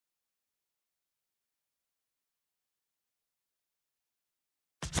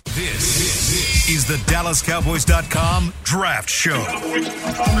This is the DallasCowboys.com Draft Show.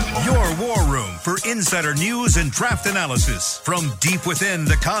 Your war room for insider news and draft analysis from deep within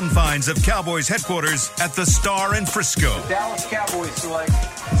the confines of Cowboys headquarters at the Star in Frisco. The Dallas Cowboys select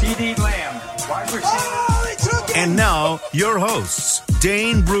T.D. Lamb, wide receiver. And now, your hosts,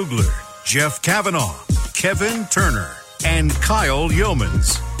 Dane Brugler, Jeff Kavanaugh, Kevin Turner, and Kyle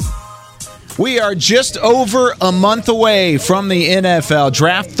Yeomans. We are just over a month away from the NFL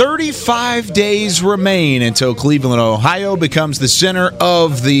draft. 35 days remain until Cleveland, Ohio becomes the center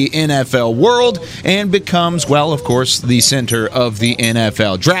of the NFL world and becomes, well, of course, the center of the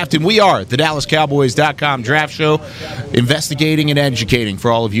NFL draft. And we are the DallasCowboys.com Draft Show, investigating and educating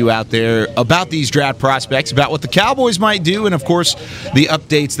for all of you out there about these draft prospects, about what the Cowboys might do, and, of course, the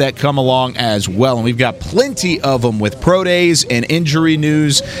updates that come along as well. And we've got plenty of them with pro days and injury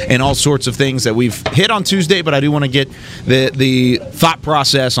news and all sorts of things that we've hit on Tuesday, but I do want to get the thought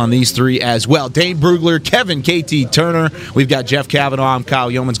process on these three as well. Dane Brugler, Kevin KT Turner, we've got Jeff Kavanaugh, I'm Kyle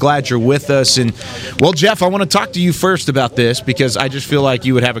Yeomans. Glad you're with us. And, well, Jeff, I want to talk to you first about this because I just feel like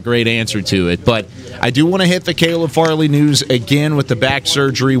you would have a great answer to it. But I do want to hit the Caleb Farley news again with the back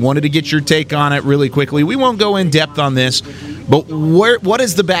surgery. Wanted to get your take on it really quickly. We won't go in depth on this, but what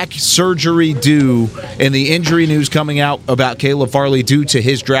does the back surgery do and the injury news coming out about Caleb Farley do to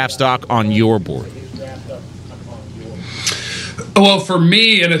his draft stock on your board? Well, for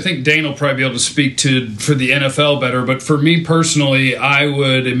me, and I think Dane will probably be able to speak for the NFL better, but for me personally, I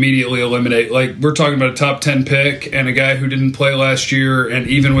would immediately eliminate, like, we're talking about a top 10 pick and a guy who didn't play last year and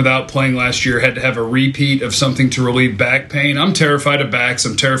even without playing last year had to have a repeat of something to relieve back pain. I'm terrified of backs.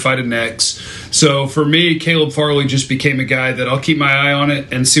 I'm terrified of necks. So for me, Caleb Farley just became a guy that I'll keep my eye on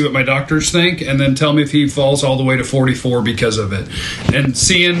it and see what my doctors think and then tell me if he falls all the way to 44 because of it. And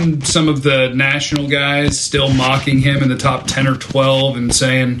seeing some of the national guys still mocking him in the top 10 or 12 and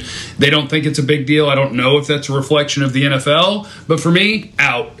saying they don't think it's a big deal. I don't know if that's a reflection of the NFL, but for me,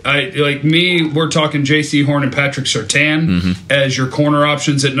 out. We're talking J.C. Horn and Patrick Surtain as your corner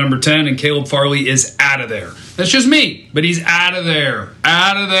options at number 10, and Caleb Farley is out of there. That's just me, but he's out of there.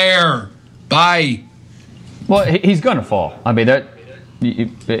 Out of there. Bye. Well, he's going to fall. I mean, that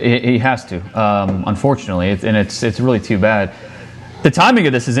he has to, unfortunately, it's really too bad. The timing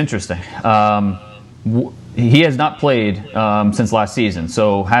of this is interesting. He has not played since last season,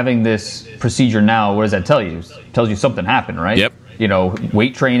 so having this procedure now, what does that tell you? It tells you something happened, right? Yep. You know,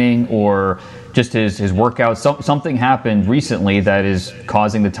 weight training or just his workouts. Something happened recently that is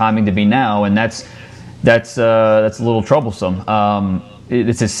causing the timing to be now, and that's a little troublesome.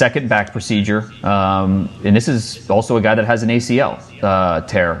 It's his second back procedure, and this is also a guy that has an ACL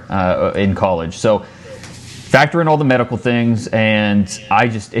tear in college. So factor in all the medical things, and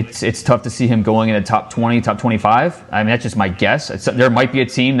it's tough to see him going in the top 20, top 25. I mean, that's just my guess. There might be a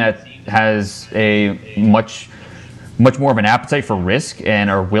team that has a much more of an appetite for risk and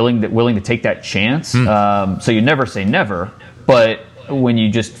are willing to take that chance. So you never say never, but when you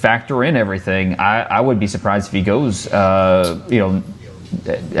just factor in everything, I would be surprised if he goes,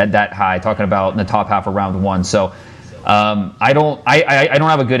 at that high, talking about in the top half of round one. So I don't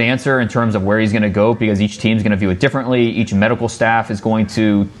have a good answer in terms of where he's going to go because each team's going to view it differently. Each medical staff is going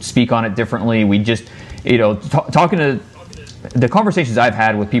to speak on it differently. We just, talking to the conversations I've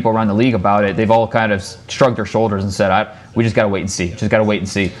had with people around the league about it, they've all kind of shrugged their shoulders and said, we just got to wait and see.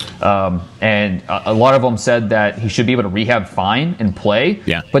 And a lot of them said that he should be able to rehab fine and play.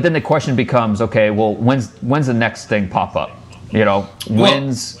 Yeah. But then the question becomes, okay, well, when's the next thing pop up?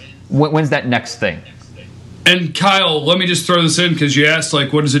 When's that next thing? And Kyle, let me just throw this in because you asked,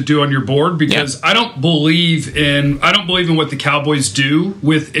 like, what does it do on your board? Because I don't believe in what the Cowboys do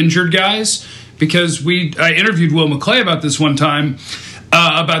with injured guys. Because I interviewed Will McClay about this one time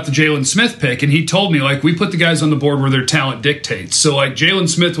about the Jalen Smith pick, and he told me, like, we put the guys on the board where their talent dictates. So, like, Jalen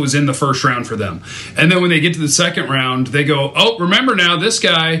Smith was in the first round for them. And then when they get to the second round, they go, oh, remember now, this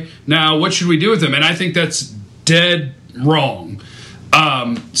guy, now what should we do with him? And I think that's dead wrong.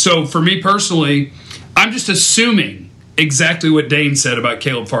 So for me personally, I'm just assuming exactly what Dane said about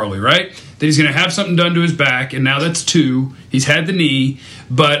Caleb Farley, right? That he's going to have something done to his back, and now that's 2. He's had the knee.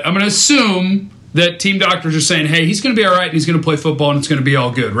 But I'm going to assume that team doctors are saying, hey, he's going to be all right, and he's going to play football, and it's going to be all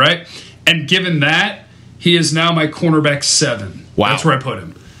good, right? And given that, he is now my cornerback 7. Wow. That's where I put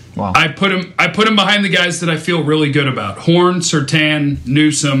him. Wow. I put him behind the guys that I feel really good about. Horn, Surtain,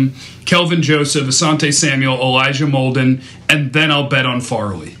 Newsome, Kelvin Joseph, Asante Samuel, Elijah Molden, and then I'll bet on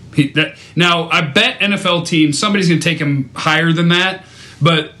Farley. Now, I bet NFL teams, somebody's going to take him higher than that,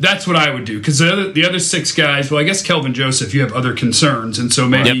 but that's what I would do. Because the other 6 guys, well, I guess Kelvin Joseph, you have other concerns, and so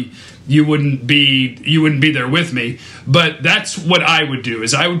maybe you wouldn't be there with me. But that's what I would do,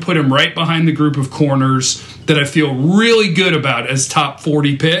 is I would put him right behind the group of corners that I feel really good about as top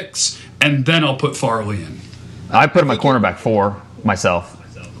 40 picks, and then I'll put Farley in. I put him at cornerback 4 myself.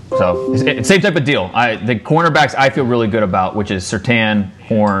 So it's same type of deal. The cornerbacks I feel really good about, which is Surtain,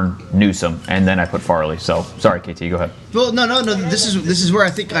 Horn, Newsome, and then I put Farley. So sorry, KT, go ahead. Well, no. This is where I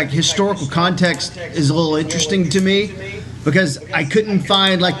think like historical context is a little interesting to me, because I couldn't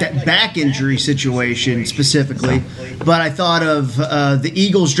find like that back injury situation specifically, but I thought of the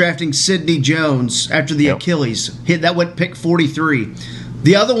Eagles drafting Sidney Jones after the Achilles. That went pick 43.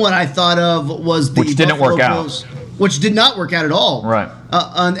 The other one I thought of was the which didn't Buffalo work Bills, which did not work out at all. Right.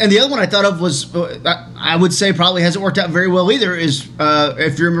 And the other one I thought of was, I would say probably hasn't worked out very well either, is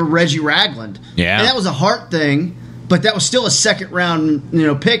if you remember Reggie Ragland. Yeah. And that was a heart thing, but that was still a second round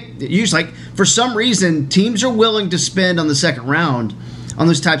pick. Usually, like, for some reason, teams are willing to spend on the second round on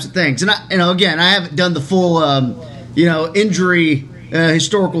those types of things. And again, I haven't done the full injury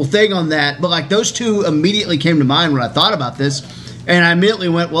historical thing on that, but like those two immediately came to mind when I thought about this. And I immediately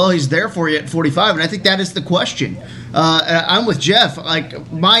went, well, he's there for you at 45, and I think that is the question. I'm with Jeff.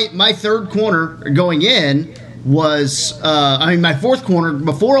 Like my third corner going in was, my fourth corner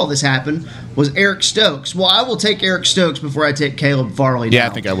before all this happened was Eric Stokes. Well, I will take Eric Stokes before I take Caleb Farley. Yeah, now.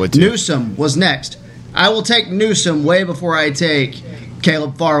 I think I would too. Newsome was next. I will take Newsome way before I take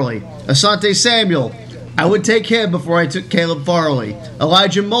Caleb Farley. Asante Samuel, I would take him before I took Caleb Farley.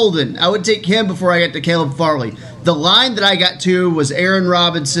 Elijah Molden, I would take him before I got to Caleb Farley. The line that I got to was Aaron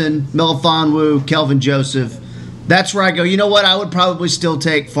Robinson, Melifonwu, Kelvin Joseph. That's where I go, you know what, I would probably still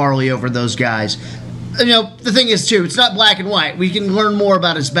take Farley over those guys. The thing is, too, it's not black and white. We can learn more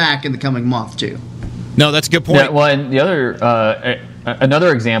about his back in the coming month, too. No, that's a good point. Yeah, well, and the other,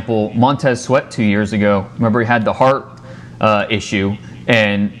 another example, Montez Sweat 2 years ago. Remember, he had the heart issue.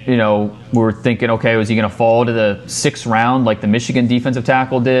 And, we were thinking, okay, was he going to fall to the 6th round like the Michigan defensive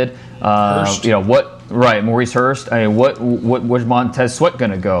tackle did? Maurice Hurst. I mean, what was Montez Sweat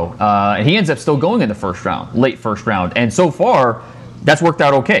going to go? And he ends up still going in the first round, late first round. And so far, that's worked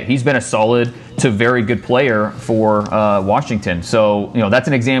out okay. He's been a solid to very good player for Washington. So, that's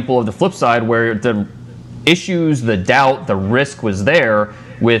an example of the flip side where the issues, the doubt, the risk was there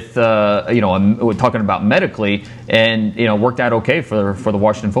with we're talking about medically, and worked out okay for the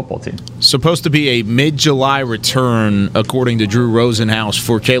Washington football team. Supposed to be a mid-July return, according to Drew Rosenhaus,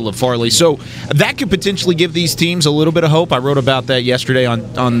 for Caleb Farley. So that could potentially give these teams a little bit of hope. I wrote about that yesterday on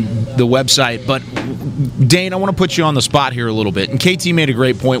the website. But Dane, I want to put you on the spot here a little bit. And KT made a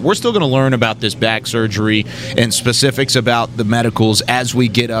great point. We're still going to learn about this back surgery and specifics about the medicals as we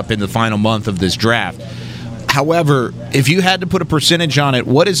get up in the final month of this draft. However, if you had to put a percentage on it,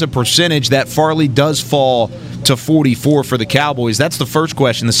 what is a percentage that Farley does fall to 44 for the Cowboys? That's the first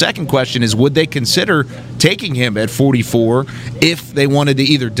question. The second question is, would they consider taking him at 44 if they wanted to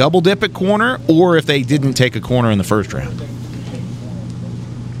either double dip at corner or if they didn't take a corner in the first round?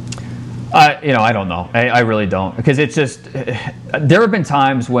 I don't know. I really don't, because it's just there have been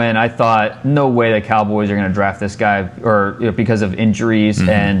times when I thought, no way the Cowboys are going to draft this guy, or because of injuries,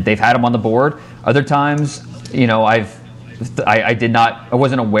 and they've had him on the board. Other times, I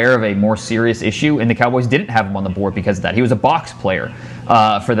wasn't aware of a more serious issue, and the Cowboys didn't have him on the board because of that. He was a box player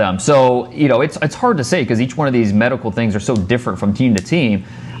for them. So, it's hard to say because each one of these medical things are so different from team to team.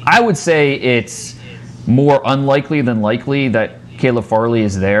 I would say it's more unlikely than likely that Caleb Farley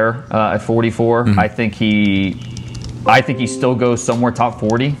is there at 44. I think he still goes somewhere top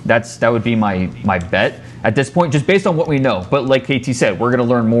 40. That would be my bet at this point, just based on what we know. But like KT said, we're going to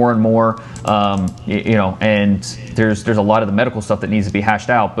learn more and more, and there's a lot of the medical stuff that needs to be hashed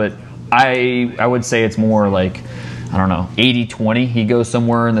out. But I would say it's more like, I don't know, 80-20. He goes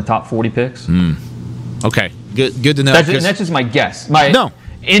somewhere in the top 40 picks. Okay, good to know. That's just my guess.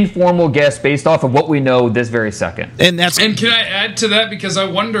 Informal guess based off of what we know this very second. And can I add to that, because I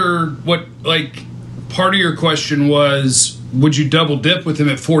wonder what, part of your question was, would you double dip with him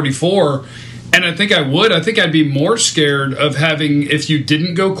at 44? And I think I would. I think I'd be more scared of having, if you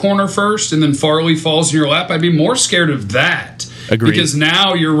didn't go corner first and then Farley falls in your lap, I'd be more scared of that. Agreed. Because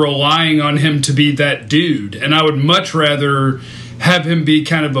now you're relying on him to be that dude. And I would much rather have him be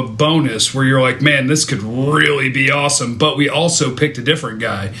kind of a bonus where you're like, man, this could really be awesome, but we also picked a different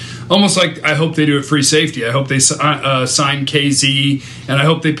guy. Almost like I hope they do it free safety. I hope they sign KZ, and I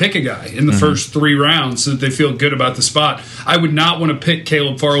hope they pick a guy in the first 3 rounds so that they feel good about the spot. I would not want to pick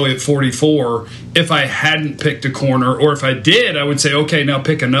Caleb Farley at 44 if I hadn't picked a corner, or if I did, I would say, okay, now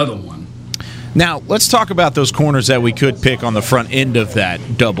pick another one. Now, let's talk about those corners that we could pick on the front end of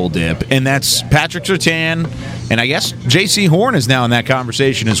that double dip, and that's Patrick Surtain And I guess J.C. Horn is now in that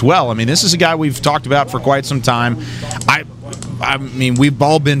conversation as well. I mean, this is a guy we've talked about for quite some time. I mean, we've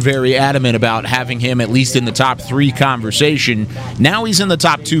all been very adamant about having him at least in the top 3 conversation. Now he's in the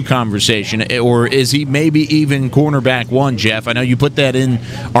top 2 conversation, or is he maybe even cornerback 1, Jeff? I know you put that in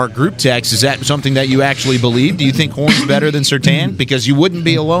our group text. Is that something that you actually believe? Do you think Horn's better than Surtain? Because you wouldn't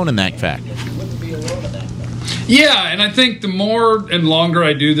be alone in that fact. Yeah, and I think the more and longer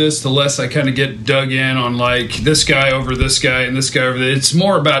I do this, the less I kind of get dug in on like this guy over this guy and this guy over there. It's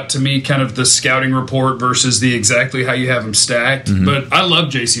more about, to me, kind of the scouting report versus the exactly how you have him stacked. Mm-hmm. But I love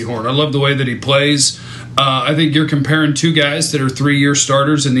J.C. Horn. I love the way that he plays. I think you're comparing 2 guys that are 3-year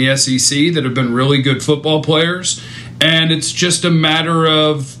starters in the SEC that have been really good football players, and it's just a matter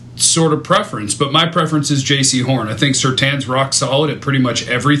of sort of preference. But my preference is J.C. Horn. I think Surtain's rock solid at pretty much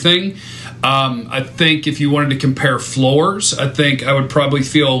everything. I think if you wanted to compare floors, I think I would probably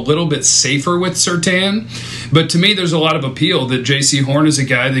feel a little bit safer with Surtain. But to me, there's a lot of appeal that J.C. Horn is a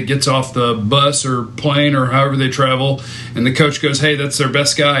guy that gets off the bus or plane or however they travel, and the coach goes, hey, that's their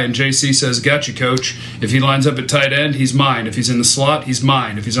best guy. And J.C. says, gotcha, coach. If he lines up at tight end, he's mine. If he's in the slot, he's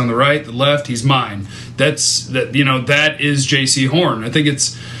mine. If he's on the right, the left, he's mine. That is J.C. Horn. I think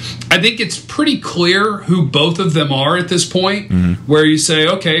it's pretty clear who both of them are at this point, where you say,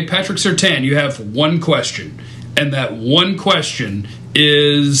 okay, Patrick Surtain, you have one question, and that one question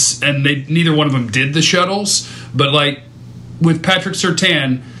is, and neither one of them did the shuttles, but like with Patrick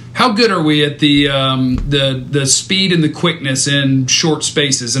Surtain, how good are we at the speed and the quickness in short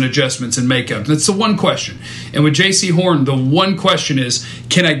spaces and adjustments and makeup? That's the one question. And with J.C. Horn, the one question is,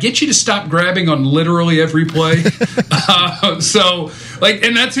 can I get you to stop grabbing on literally every play? And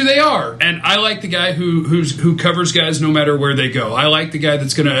that's who they are. And I like the guy who covers guys no matter where they go. I like the guy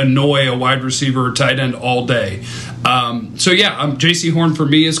that's going to annoy a wide receiver or tight end all day. J.C. Horn for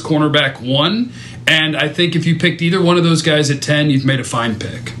me is cornerback 1. And I think if you picked either one of those guys at 10, you've made a fine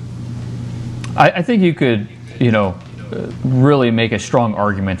pick. I think you could, really make a strong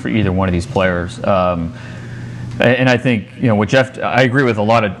argument for either one of these players. And I think, what Jeff, I agree with a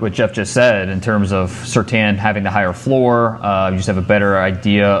lot of what Jeff just said in terms of Surtain having the higher floor. You just have a better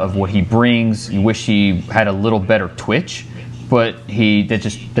idea of what he brings. You wish he had a little better twitch, but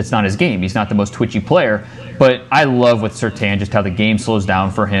that's not his game. He's not the most twitchy player. But I love with Surtain just how the game slows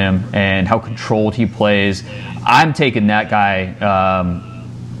down for him and how controlled he plays. I'm taking that guy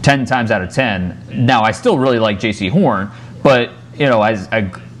 10 times out of 10. Now, I still really like J.C. Horn, but,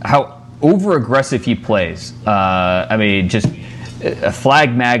 how over-aggressive he plays. Just a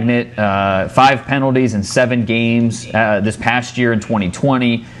flag magnet, 5 penalties in 7 games this past year in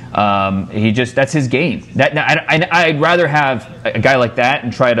 2020. That's his game. I'd rather have a guy like that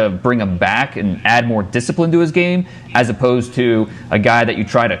and try to bring him back and add more discipline to his game, as opposed to a guy that you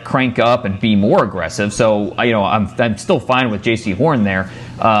try to crank up and be more aggressive. So I'm still fine with J.C. Horn there,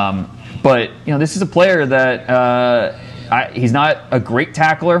 but this is a player that he's not a great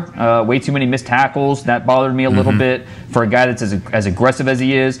tackler. Way too many missed tackles. That bothered me a little bit for a guy that's as aggressive as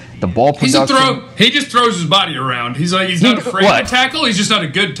he is. The ball production. He just throws his body around. He's not afraid to tackle. He's just not a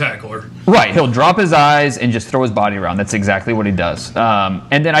good tackler. Right. He'll drop his eyes and just throw his body around. That's exactly what he does.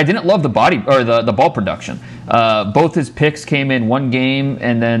 And then I didn't love the ball production. Both his picks came in one game,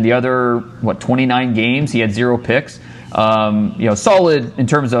 and then the other 29 games he had 0 picks. Solid in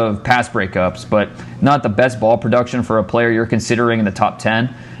terms of pass breakups, but not the best ball production for a player you're considering in the top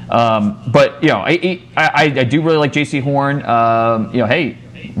 10. I do really like J.C. Horn. Hey,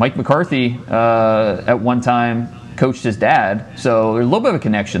 Mike McCarthy at one time coached his dad, so there's a little bit of a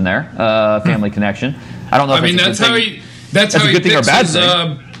connection there, family connection. I don't know.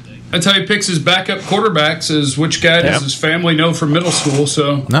 That's how he picks his backup quarterbacks. Is which guy does his family know from middle school?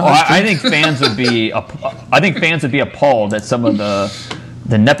 So I think fans would be appalled at some of the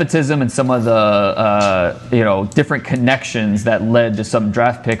nepotism and some of the different connections that led to some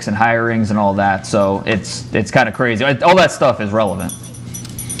draft picks and hirings and all that. So it's kind of crazy. All that stuff is relevant.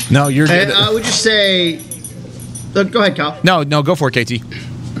 No, you're. And I would just say, go ahead, Kyle. No, go for it, KT.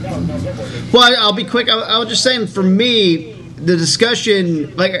 Well, I'll be quick. I was just saying, for me, the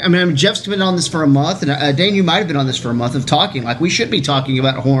discussion, Jeff's been on this for a month, and Dane, you might have been on this for a month of talking. We should be talking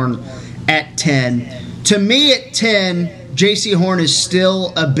about Horn at 10. To me, at 10, J.C. Horn is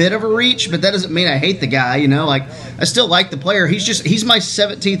still a bit of a reach, but that doesn't mean I hate the guy. I still like the player. He's my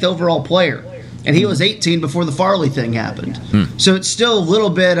 17th overall player, and he was 18 before the Farley thing happened. So it's still a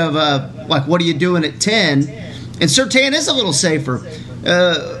little bit of what are you doing at 10? And Surtain is a little safer.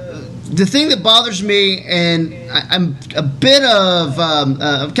 The thing that bothers me, and I'm a bit of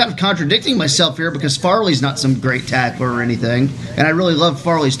kind of contradicting myself here because Farley's not some great tackler or anything, and I really love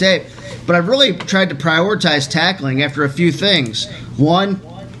Farley's tape. but I've really tried to prioritize tackling after a few things. One,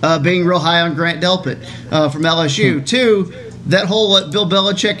 being real high on Grant Delpit from LSU. Two, that whole Bill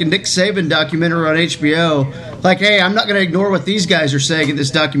Belichick and Nick Saban documentary on HBO. Like, hey, I'm not going to ignore what these guys are saying in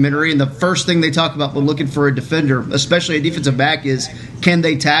this documentary. And the first thing they talk about when looking for a defender, especially a defensive back, is can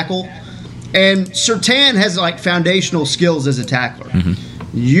they tackle? And Surtain has like foundational skills as a tackler.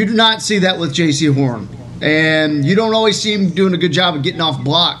 You do not see that with J.C. Horn. And you don't always see him doing a good job of getting off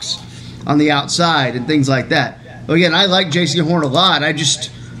blocks on the outside and things like that. But again, I like J.C. Horn a lot. I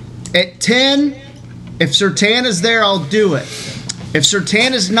just, at 10, if Surtain is there, I'll do it. If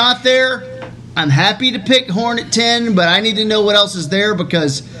Surtain is not there, I'm happy to pick Horn at 10, but I need to know what else is there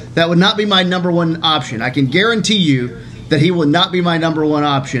because that would not be my number one option. I can guarantee you that he will not be my number one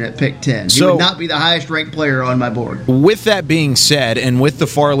option at pick 10. He would not be the highest ranked player on my board. With that being said, and with the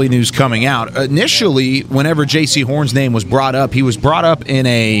Farley news coming out, initially, whenever J.C. Horn's name was brought up, he was brought up in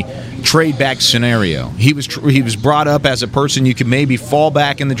a trade back scenario. He was brought up as a person you could maybe fall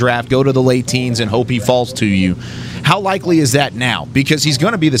back in the draft, go to the late teens, and hope he falls to you. How likely is that now? Because he's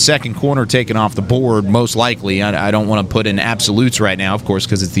going to be the second corner taken off the board, most likely. I don't want to put in absolutes right now, of course,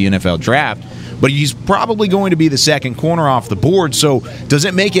 because it's the NFL draft. But he's probably going to be the second corner off the board. So does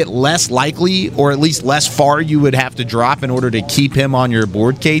it make it less likely, or at least less far you would have to drop in order to keep him on your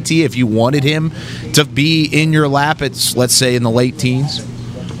board, KT, if you wanted him to be in your lap at, let's say, in the late teens?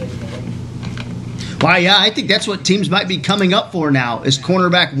 Well, yeah, I think that's what teams might be coming up for now is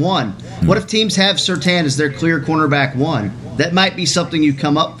cornerback 1. What if teams have Surtain as their clear cornerback 1? That might be something you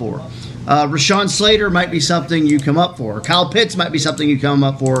come up for. Rashawn Slater might be something you come up for. Kyle Pitts might be something you come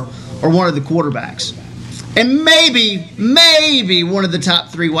up for, or one of the quarterbacks. And maybe one of the top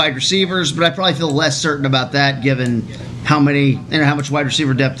 3 wide receivers, but I probably feel less certain about that given how much wide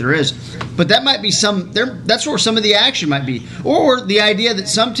receiver depth there is. But that might be that's where some of the action might be. Or the idea that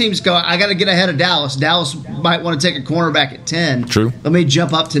some teams go, I got to get ahead of Dallas. Dallas might want to take a cornerback at 10. True. Let me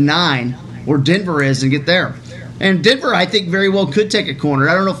jump up to 9, where Denver is, and get there. And Denver, I think, very well could take a corner.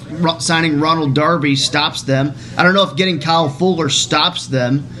 I don't know if signing Ronald Darby stops them. I don't know if getting Kyle Fuller stops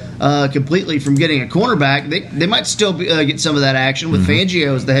them completely from getting a cornerback. They might still get some of that action with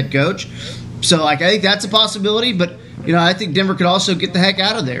Fangio as the head coach. So, I think that's a possibility. But, I think Denver could also get the heck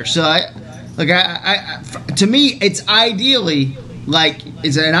out of there. So, to me, it's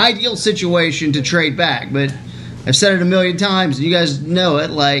it's an ideal situation to trade back. But I've said it a million times, and you guys know it.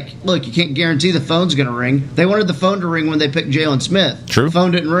 Look, you can't guarantee the phone's going to ring. They wanted the phone to ring when they picked Jalen Smith. True. The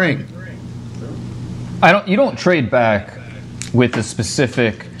phone didn't ring. You don't trade back with a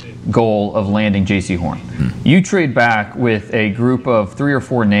specific goal of landing J.C. Horn. You trade back with a group of 3 or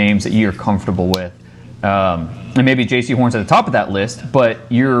 4 names that you're comfortable with. And maybe J.C. Horn's at the top of that list, but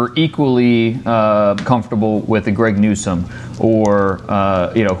you're equally comfortable with a Greg Newsome or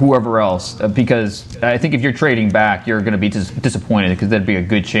whoever else. Because I think if you're trading back, you're going to be disappointed because there'd be a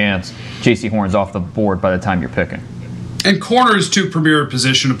good chance J.C. Horn's off the board by the time you're picking. And corner is too premier a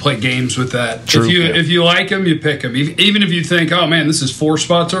position to play games with that. True. If you like him, you pick him. Even if you think, oh man, this is 4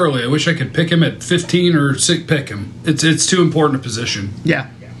 spots early. I wish I could pick him at 15 or 6. Pick him. It's too important a position.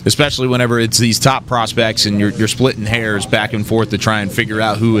 Yeah. Especially whenever it's these top prospects and you're splitting hairs back and forth to try and figure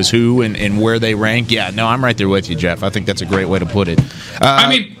out who is who and where they rank. Yeah, no, I'm right there with you, Jeff. I think that's a great way to put it.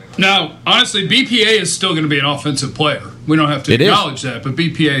 No, honestly, BPA is still going to be an offensive player. We don't have to acknowledge that, but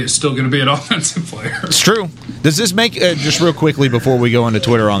BPA is still going to be an offensive player. It's true. Does this make, just real quickly before we go into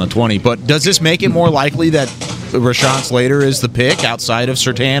Twitter on the 20, but does this make it more likely that Rashawn Slater is the pick outside of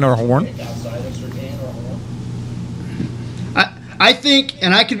Surtain or Horn? I think,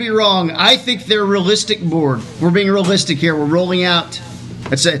 and I could be wrong, I think they're realistic board. We're being realistic here. We're rolling out.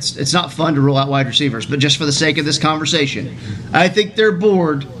 It's not fun to roll out wide receivers, but just for the sake of this conversation, I think their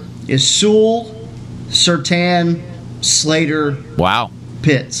board is Sewell, Surtain, Slater,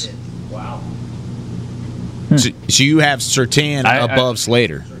 Pitts. Wow. So you have Surtain above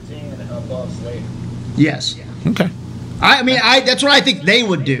Slater? Yes. Okay. That's what I think they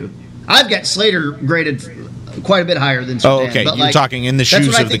would do. I've got Slater graded quite a bit higher than Surtain. Oh, okay. You're talking in the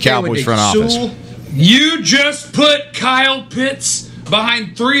shoes of the Cowboys front office. You just put Kyle Pitts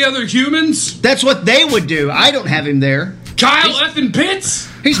behind 3 other humans? That's what they would do. I don't have him there. Kyle effing Pitts?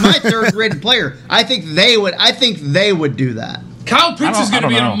 He's my 3rd rated player. I think they would do that. Kyle Pitts is going to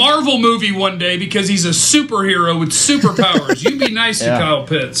be in a Marvel movie one day because he's a superhero with superpowers. You be nice to Kyle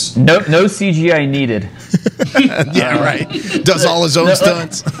Pitts. No CGI needed. Yeah, right. Does all his own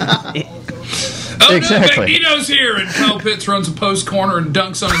stunts. Oh, exactly. No, Magneto's here, and Kyle Pitts runs a post corner and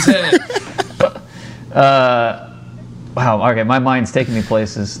dunks on his head. Wow. Okay, my mind's taking me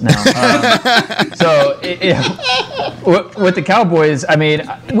places now. With the Cowboys, I mean,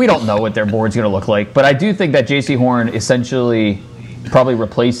 we don't know what their board's going to look like, but I do think that J.C. Horn essentially probably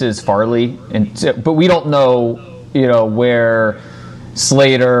replaces Farley, but we don't know, where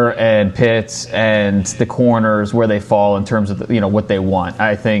Slater and Pitts and the corners where they fall in terms of what they want.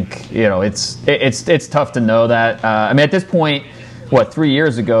 I think it's tough to know that. I mean, at this point, 3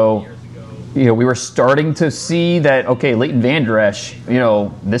 years ago, we were starting to see that, okay, Leighton Vander Esch,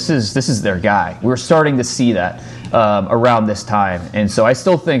 this is their guy. We were starting to see that around this time. And so I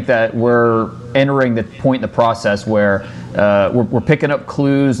still think that we're entering the point in the process where we're picking up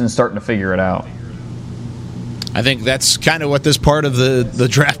clues and starting to figure it out. I think that's kind of what this part of the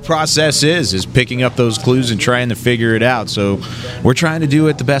draft process is picking up those clues and trying to figure it out. So we're trying to do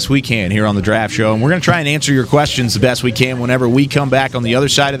it the best we can here on the Draft Show, and we're going to try and answer your questions the best we can whenever we come back on the other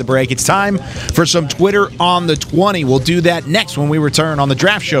side of the break. It's time for some Twitter on the 20. We'll do that next when we return on the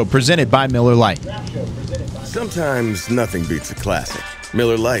Draft Show, presented by Miller Lite. Sometimes nothing beats a classic.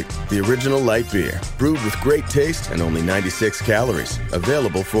 Miller Lite, the original light beer, brewed with great taste and only 96 calories,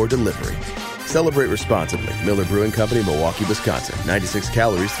 available for delivery. Celebrate responsibly. Miller Brewing Company, Milwaukee, Wisconsin. 96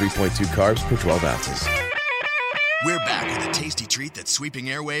 calories, 3.2 carbs per 12 ounces. We're back with a tasty treat that's sweeping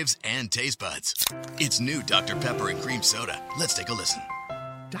airwaves and taste buds. It's new Dr. Pepper and Cream Soda. Let's take a listen.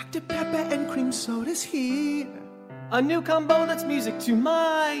 Dr. Pepper and Cream Soda's here. A new combo that's music to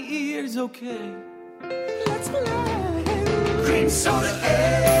my ears, okay. Let's play. Cream Soda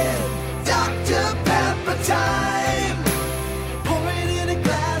and Dr. Pepper time. Pour it in a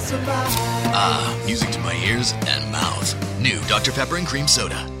glass of ice. Ah, music to my ears and mouth. New Dr. Pepper and Cream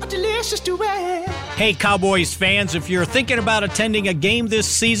Soda. A delicious duet. Hey, Cowboys fans, if you're thinking about attending a game this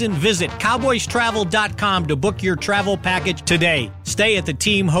season, visit CowboysTravel.com to book your travel package today. Stay at the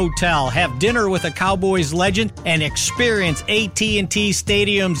team hotel, have dinner with a Cowboys legend, and experience AT&T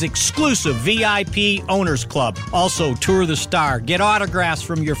Stadium's exclusive VIP Owners Club. Also, tour the Star, get autographs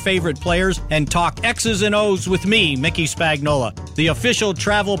from your favorite players, and talk X's and O's with me, Mickey Spagnola. The official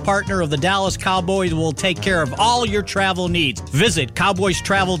travel partner of the Dallas Cowboys will take care of all your travel needs. Visit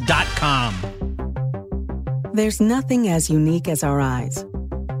CowboysTravel.com. There's nothing as unique as our eyes,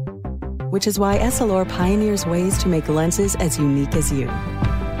 which is why Essilor pioneers ways to make lenses as unique as you.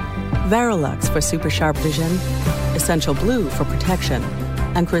 Verilux for super sharp vision, Essential Blue for protection,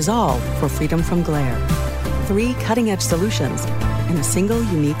 and Crizal for freedom from glare. 3 cutting-edge solutions in a single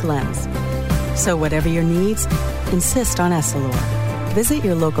unique lens. So whatever your needs, insist on Essilor. Visit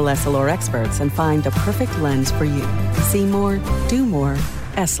your local Essilor experts and find the perfect lens for you. See more, do more,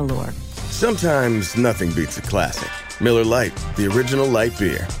 Essilor. Sometimes nothing beats a classic. Miller Lite, the original light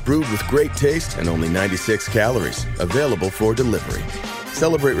beer, brewed with great taste and only 96 calories, available for delivery.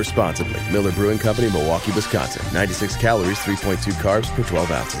 Celebrate responsibly. Miller Brewing Company, Milwaukee, Wisconsin. 96 calories, 3.2 carbs per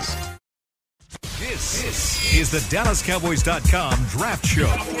 12 ounces. This is the DallasCowboys.com Draft Show.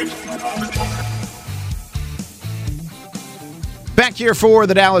 Back here for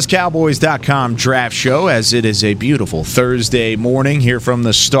the DallasCowboys.com Draft Show, as it is a beautiful Thursday morning here from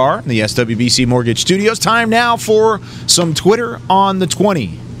the Star, the SWBC Mortgage Studios. Time now for some Twitter on the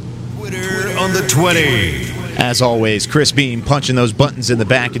 20. Twitter on the 20. As always, Chris Beam punching those buttons in the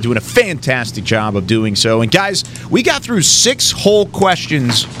back and doing a fantastic job of doing so. And guys, we got through 6 whole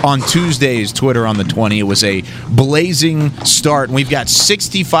questions on Tuesday's Twitter on the 20. It was a blazing start, and we've got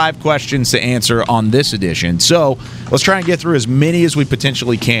 65 questions to answer on this edition. So let's try and get through as many as we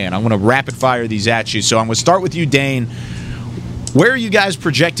potentially can. I'm going to rapid fire these at you. So I'm going to start with you, Dane. Where are you guys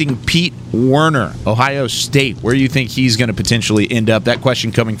projecting Pete Werner, Ohio State? Where do you think he's going to potentially end up? That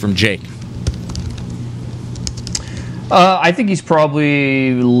question coming from Jake. I think he's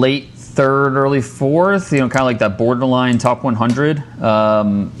probably late 3rd, early 4th, kind of like that borderline top 100.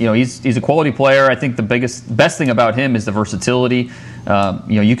 He's a quality player. I think the best thing about him is the versatility.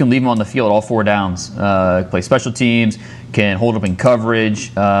 You can leave him on the field all 4 downs, play special teams, can hold up in coverage.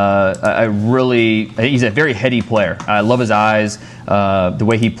 He's a very heady player. I love his eyes, the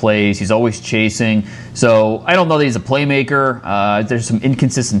way he plays. He's always chasing. So I don't know that he's a playmaker. There's some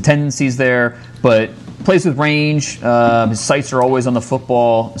inconsistent tendencies there, but plays with range. His sights are always on the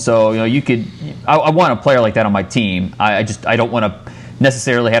football. So I want a player like that on my team. I don't want to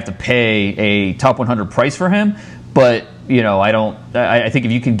necessarily have to pay a top 100 price for him, but I think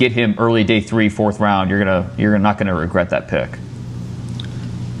if you can get him early day 3, 4th round, you're not gonna regret that pick.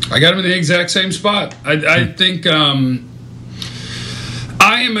 I got him in the exact same spot. I think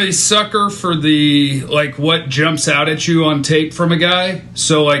I am a sucker for the what jumps out at you on tape from a guy.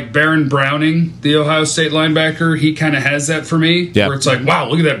 So Baron Browning, the Ohio State linebacker, he kind of has that for me. Yep. Where it's wow,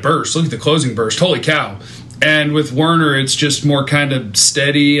 look at that burst, look at the closing burst, holy cow. And with Werner, it's just more kind of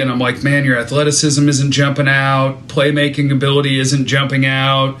steady. And I'm like, man, your athleticism isn't jumping out. Playmaking ability isn't jumping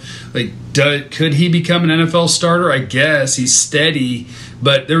out. Like, could he become an NFL starter? I guess. He's steady.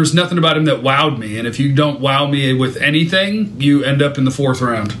 But there was nothing about him that wowed me. And if you don't wow me with anything, you end up in the 4th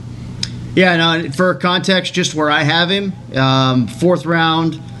round. Yeah, no, for context, just where I have him, 4th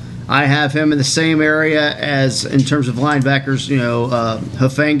round, I have him in the same area as, in terms of linebackers,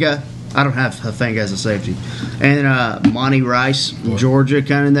 Hufanga. I don't have Hufanga as a safety. And Monty Rice from Georgia,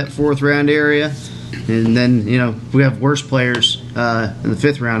 kind of in that 4th round area. And then, we have worse players in the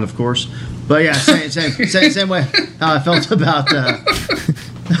 5th round, of course. But yeah, same way how I felt about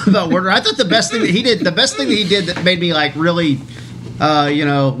Werner. I thought the best thing that he did that made me like really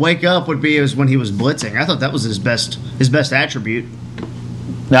wake up would be when he was blitzing. I thought that was his best attribute.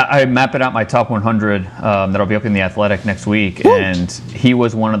 Now, I mapping out my top 100 that'll be up in the Athletic next week, and he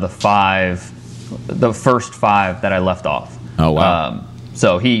was one of the first 5 that I left off. Oh wow!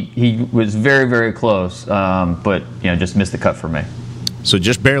 So he was very, very close, but just missed the cut for me. So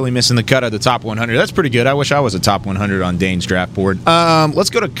just barely missing the cut of the top 100. That's pretty good. I wish I was a top 100 on Dane's draft board. Let's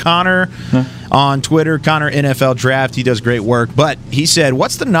go to Connor on Twitter. Connor NFL Draft. He does great work. But he said,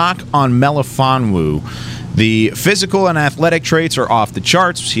 what's the knock on Melifonwu? The physical and athletic traits are off the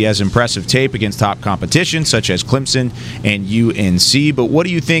charts. He has impressive tape against top competition, such as Clemson and UNC. But what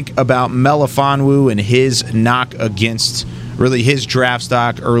do you think about Melifonwu and his knock against really his draft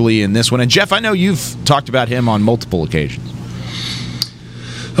stock early in this one? And Jeff, I know you've talked about him on multiple occasions.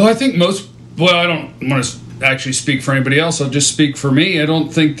 Well, I think I don't want to actually speak for anybody else. I'll just speak for me. I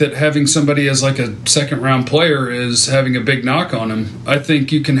don't think that having somebody as like a second-round player is having a big knock on him. I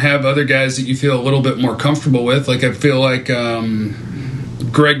think you can have other guys that you feel a little bit more comfortable with. Like I feel like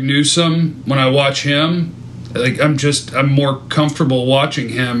Greg Newsome, when I watch him, like I'm more comfortable watching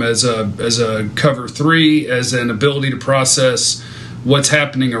him as a cover 3, as an ability to process what's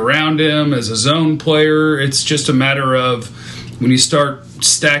happening around him, as a zone player. It's just a matter of when you start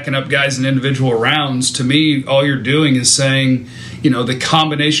stacking up guys in individual rounds, to me, all you're doing is saying, the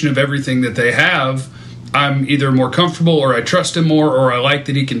combination of everything that they have, I'm either more comfortable or I trust him more or I like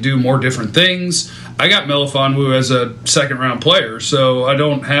that he can do more different things. I got Melifonwu as a second-round player, so I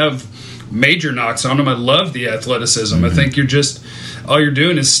don't have major knocks on him. I love the athleticism. I think all you're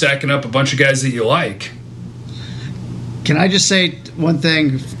doing is stacking up a bunch of guys that you like. Can I just say one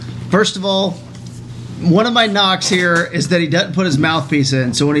thing? First of all, one of my knocks here is that he doesn't put his mouthpiece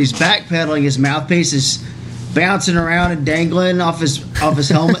in. So when he's backpedaling, his mouthpiece is bouncing around and dangling off his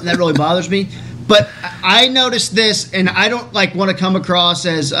helmet, and that really bothers me. But I noticed this, and I don't want to come across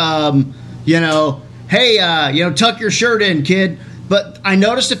as, hey, tuck your shirt in, kid. But I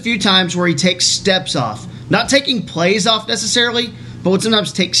noticed a few times where he takes steps off. Not taking plays off necessarily, but would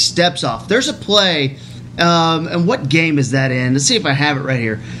sometimes take steps off. There's a play, and what game is that in? Let's see if I have it right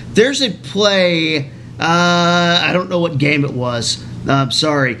here. There's a play... I don't know what game it was. I'm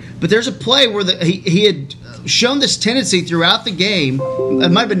sorry. But there's a play where he had shown this tendency throughout the game.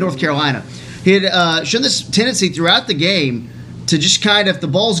 It might have been North Carolina. He had shown this tendency throughout the game to just kind of, if the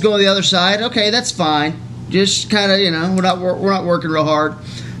ball's going the other side, okay, that's fine. Just kind of, we're not working real hard.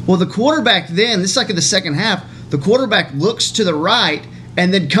 Well, the quarterback then, this is like in the second half, the quarterback looks to the right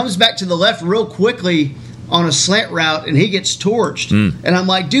and then comes back to the left real quickly on a slant route, and he gets torched. And I'm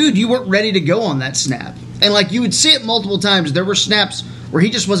like, dude, you weren't ready to go on that snap. And you would see it multiple times. There were snaps where he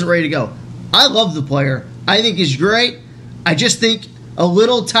just wasn't ready to go. I love the player. I think he's great. I just think a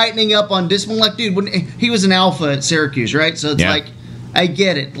little tightening up on discipline. Dude, he was an alpha at Syracuse, right? So it's I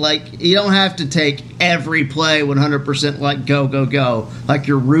get it. You don't have to take every play 100% go, like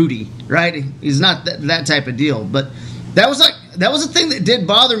you're Rudy, right? He's not that type of deal. But that was a thing that did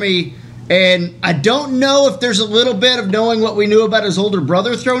bother me. And I don't know if there's a little bit of knowing what we knew about his older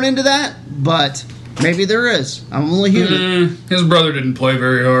brother thrown into that, but maybe there is. I'm only human. His brother didn't play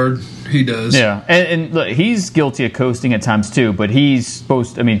very hard. He does. Yeah, and look, he's guilty of coasting at times too, but he's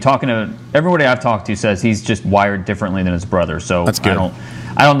supposed to, talking to everybody I've talked to says he's just wired differently than his brother. So that's good.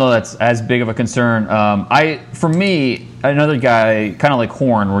 I don't know that's as big of a concern. For me, another guy, kind of like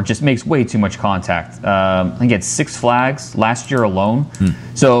Horn, where just makes way too much contact. I think he had 6 flags last year alone.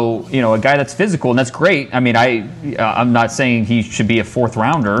 So, a guy that's physical, and that's great. I'm not saying he should be a 4th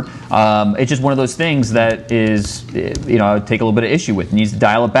rounder. It's just one of those things that is, I would take a little bit of issue with. Needs to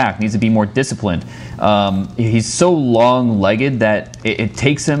dial it back. Needs to be more disciplined. He's so long-legged that it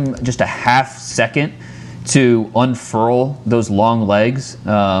takes him just a half second to unfurl those long legs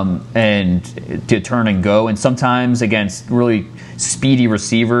and to turn and go. And sometimes against really speedy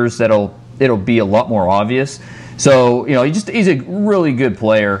receivers, it'll be a lot more obvious. So, he's a really good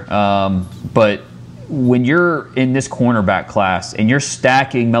player. But when you're in this cornerback class and you're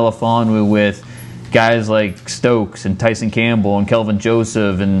stacking Melifonwu with guys like Stokes and Tyson Campbell and Kelvin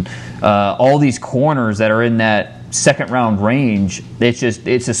Joseph and all these corners that are in that second round range, it's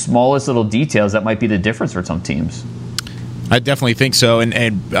the smallest little details that might be the difference for some teams. I definitely think so,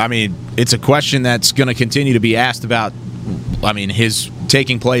 and I mean, it's a question that's going to continue to be asked about. I mean, his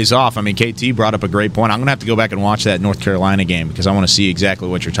taking plays off. I mean, KT brought up a great point. I'm going to have to go back and watch that North Carolina game because I want to see exactly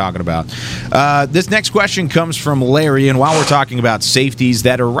what you're talking about. This next question comes from Larry, and while we're talking about safeties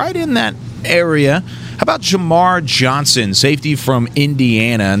that are right in that area, how about Jamar Johnson, safety from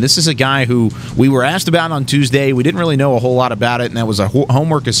Indiana? And this is a guy who we were asked about on Tuesday. We didn't really know a whole lot about it, and that was a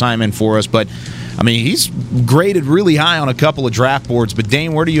homework assignment for us. But, I mean, he's graded really high on a couple of draft boards. But,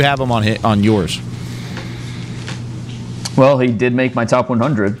 Dane, where do you have him on yours? Well, he did make my top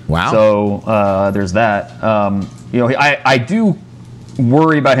 100. Wow. So there's that. I do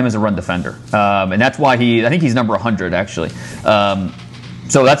worry about him as a run defender. And that's why I think he's number 100, actually.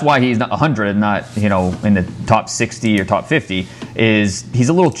 So that's why he's not 100 and not, in the top 60 or top 50, is he's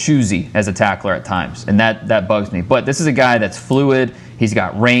a little choosy as a tackler at times. And that bugs me. But this is a guy that's fluid. He's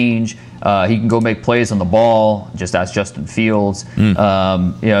got range. He can go make plays on the ball. Just ask Justin Fields.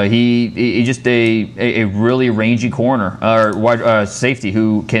 He just a really rangy corner or safety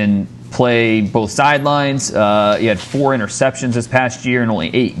who can play both sidelines. He had 4 interceptions this past year in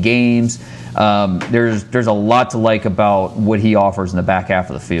only 8 games. There's a lot to like about what he offers in the back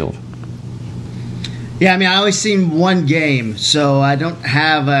half of the field. Yeah, I mean, I only seen one game, so I don't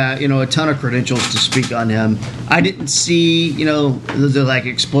have a ton of credentials to speak on him. I didn't see the like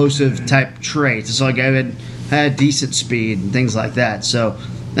explosive type traits. It's like I had decent speed and things like that. So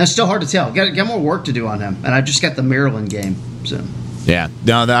that's still hard to tell. Got more work to do on him, and I just got the Maryland game. So. Yeah,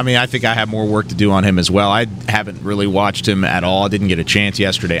 no, I mean, I think I have more work to do on him as well. I haven't really watched him at all. I didn't get a chance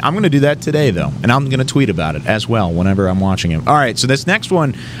yesterday. I'm going to do that today, though, and I'm going to tweet about it as well whenever I'm watching him. All right, so this next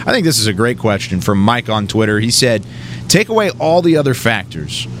one, I think this is a great question from Mike on Twitter. He said, take away all the other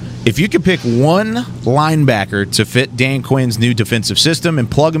factors. If you could pick one linebacker to fit Dan Quinn's new defensive system and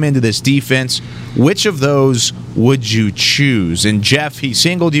plug him into this defense, which of those would you choose? And Jeff, he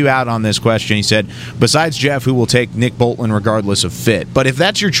singled you out on this question. He said, besides Jeff, who will take Nick Bolton regardless of fit. But if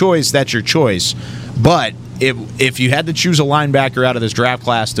that's your choice, that's your choice. But if you had to choose a linebacker out of this draft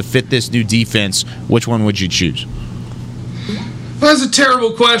class to fit this new defense, which one would you choose? Well, that's a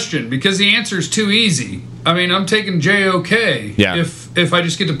terrible question because the answer is too easy. I mean, I'm taking JOK. Yeah. If I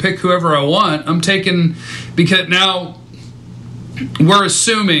just get to pick whoever I want, I'm taking, because now we're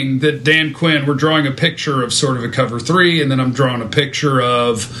assuming that Dan Quinn, we're drawing a picture of sort of a cover 3, and then I'm drawing a picture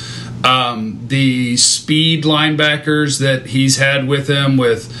of the speed linebackers that he's had with him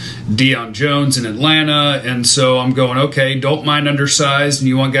with Deion Jones in Atlanta. And so I'm going, okay, don't mind undersized, and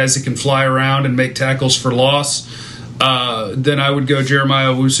you want guys that can fly around and make tackles for loss, then I would go Jeremiah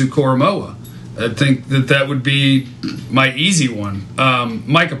Owusu-Koramoah. I think that would be my easy one.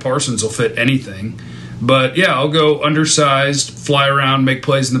 Micah Parsons will fit anything. But, yeah, I'll go undersized, fly around, make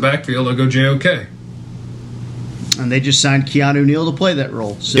plays in the backfield. I'll go JOK. And they just signed Keanu Neal to play that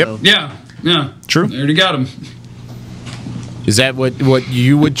role. So. Yep. Yeah. True. They already got him. Is that what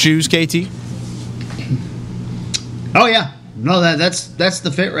you would choose, KT? Oh, yeah. No, that's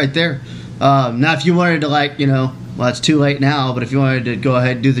the fit right there. Now, if you wanted to, well, it's too late now, but if you wanted to go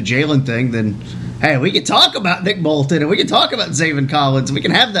ahead and do the Jalen thing, then, hey, we can talk about Nick Bolton and we can talk about Zaven Collins and we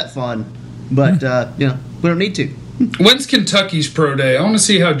can have that fun. But, we don't need to. When's Kentucky's pro day? I want to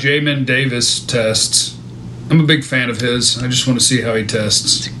see how Jamin Davis tests. I'm a big fan of his. I just want to see how he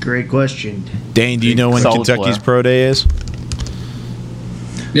tests. It's a great question. Dane, do you know when Kentucky's pro day is?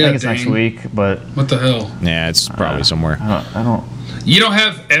 Yeah, I think it's next week, but... What the hell? Yeah, it's probably somewhere. I don't... You don't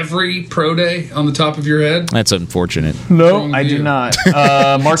have every pro day on the top of your head? That's unfortunate. No, I do not.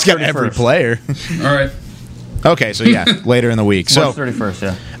 March 31st. Every player. All right. Okay, so yeah, later in the week. March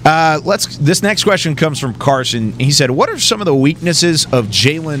 31st, yeah. This next question comes from Carson. He said, what are some of the weaknesses of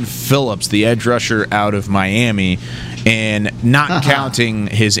Jalen Phillips, the edge rusher out of Miami, and not counting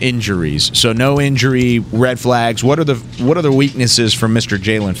his injuries? So no injury, red flags. What are the weaknesses from Mr.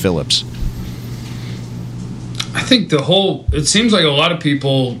 Jalen Phillips? I think it seems like a lot of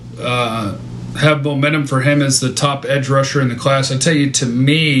people have momentum for him as the top edge rusher in the class. I tell you, to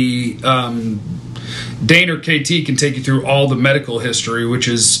me, Dane or KT can take you through all the medical history, which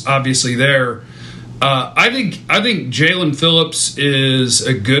is obviously there. I think Jalen Phillips is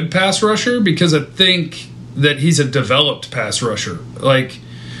a good pass rusher because I think that he's a developed pass rusher. Like,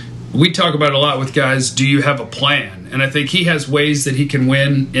 we talk about a lot with guys, do you have a plan? And I think he has ways that he can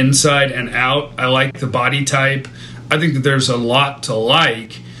win inside and out. I like the body type. I think that there's a lot to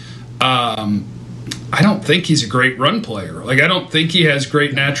like. I don't think he's a great run player. Like, I don't think he has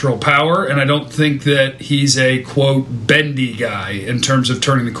great natural power, and I don't think that he's a, quote, bendy guy in terms of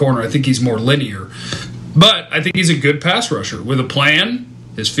turning the corner. I think he's more linear. But I think he's a good pass rusher with a plan,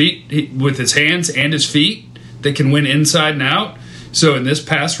 his feet, with his hands and his feet that can win inside and out. So in this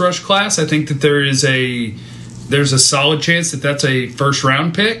pass rush class, I think that there's a solid chance that that's a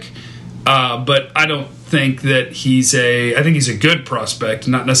first-round pick. But I don't think that I think he's a good prospect,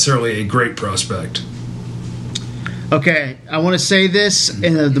 not necessarily a great prospect. Okay, I want to say this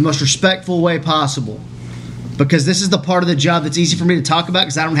in the most respectful way possible, because this is the part of the job that's easy for me to talk about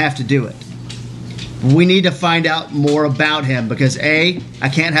because I don't have to do it. We need to find out more about him because, A, I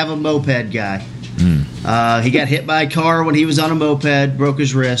can't have a moped guy. He got hit by a car when he was on a moped, broke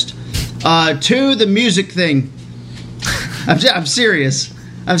his wrist. 2, the music thing. I'm serious.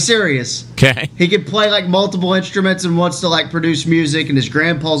 Okay. He can play like multiple instruments and wants to like produce music, and his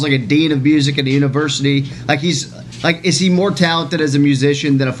grandpa's like a dean of music at a university. Is he more talented as a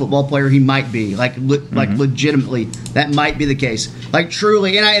musician than a football player? He might be. Like legitimately, that might be the case. Like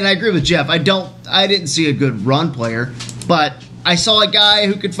truly, and I agree with Jeff. I didn't see a good run player, but I saw a guy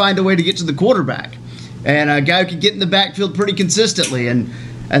who could find a way to get to the quarterback, and a guy who could get in the backfield pretty consistently, and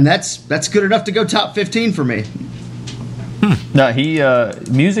that's good enough to go top 15 for me. No,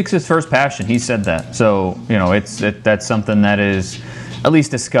 music's his first passion. He said that. So, that's something that is at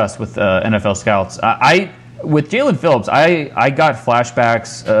least discussed with NFL scouts. With Jalen Phillips, I got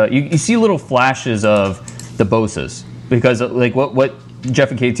flashbacks. You see little flashes of the Bosa's because like what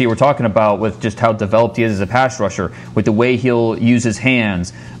Jeff and KT were talking about with just how developed he is as a pass rusher, with the way he'll use his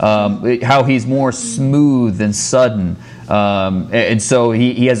hands, how he's more smooth and sudden. And so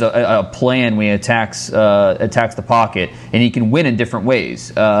he has a plan when he attacks the pocket, and he can win in different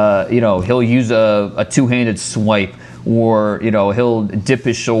ways. He'll use a two-handed swipe, or he'll dip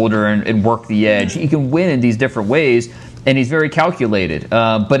his shoulder and work the edge. He can win in these different ways, and he's very calculated.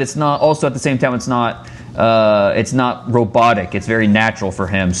 But it's not also at the same time it's not robotic. It's very natural for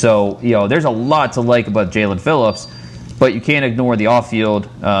him. So there's a lot to like about Jalen Phillips. But you can't ignore the off-field,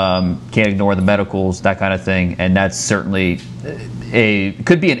 can't ignore the medicals, that kind of thing, and that's certainly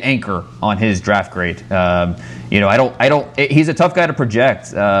could be an anchor on his draft grade. He's a tough guy to project.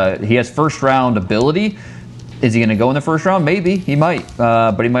 He has first-round ability. Is he going to go in the first round? Maybe he might,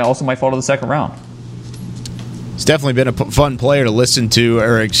 but he might fall to the second round. It's definitely been a fun player to listen to,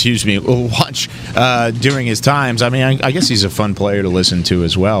 or watch during his times. I mean, I guess he's a fun player to listen to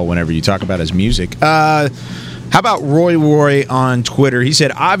as well. Whenever you talk about his music. How about Roy on Twitter? He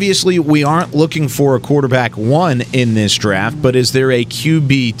said, obviously, we aren't looking for a quarterback 1 in this draft, but is there a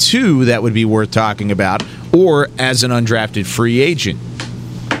QB 2 that would be worth talking about, or as an undrafted free agent?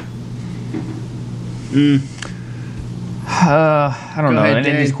 I don't know. Any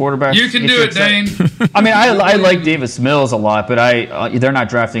of these quarterbacks. You can do it, Dane. I mean, I like Davis Mills a lot, but they're not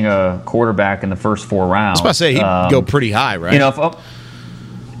drafting a quarterback in the first 4 rounds. I was about to say, he'd go pretty high, right?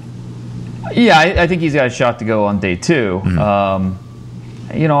 I think he's got a shot to go on day 2. I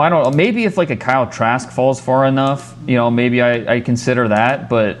don't know. Maybe if like a Kyle Trask falls far enough, maybe I consider that.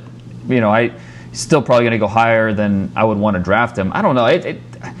 But I still probably going to go higher than I would want to draft him. I don't know.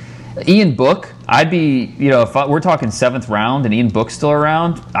 Ian Book, I'd be if we're talking 7th round and Ian Book's still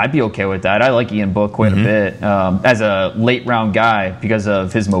around, I'd be okay with that. I like Ian Book quite a bit as a late round guy because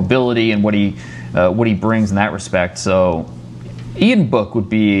of his mobility and what he brings in that respect. So. Ian Book would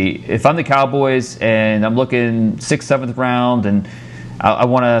be, if I'm the Cowboys and I'm looking 6th, 7th round and I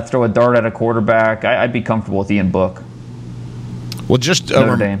want to throw a dart at a quarterback, I'd be comfortable with Ian Book. Well, just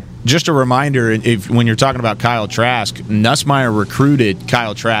a reminder, when you're talking about Kyle Trask, Nussmeier recruited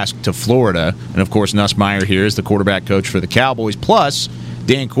Kyle Trask to Florida. And, of course, Nussmeier here is the quarterback coach for the Cowboys. Plus,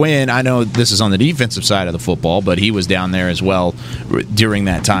 Dan Quinn, I know this is on the defensive side of the football, but he was down there as well during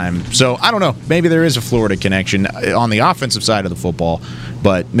that time. So, I don't know. Maybe there is a Florida connection on the offensive side of the football,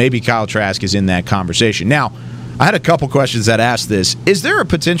 but maybe Kyle Trask is in that conversation. Now, I had a couple questions that asked this. Is there a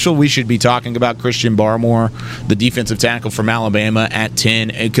potential we should be talking about Christian Barmore, the defensive tackle from Alabama, at 10?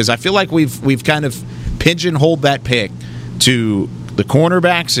 Because I feel like we've kind of pigeonholed that pick to the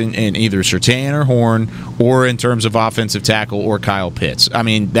cornerbacks in either Surtain or Horn, or in terms of offensive tackle or Kyle Pitts. I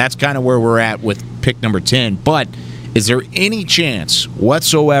mean, that's kind of where we're at with pick number 10. But is there any chance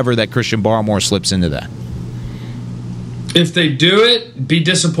whatsoever that Christian Barmore slips into that? If they do it, be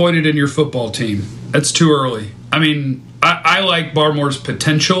disappointed in your football team. That's too early. I mean, I like Barmore's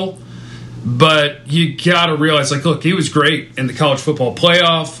potential, but you got to realize, look, he was great in the college football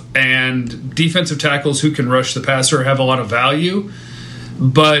playoff, and defensive tackles who can rush the passer have a lot of value.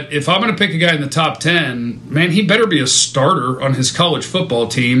 But if I'm going to pick a guy in the top 10, man, he better be a starter on his college football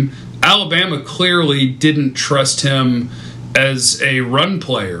team. Alabama clearly didn't trust him as a run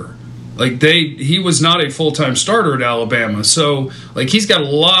player. Like he was not a full-time starter at Alabama. So like he's got a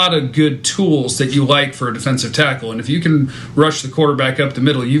lot of good tools that you like for a defensive tackle. And if you can rush the quarterback up the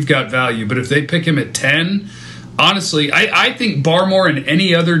middle, you've got value. But if they pick him at 10, honestly, I think Barmore in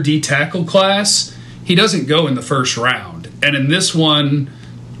any other D tackle class, he doesn't go in the first round. And in this one,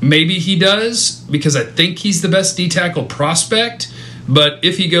 maybe he does because I think he's the best D tackle prospect. But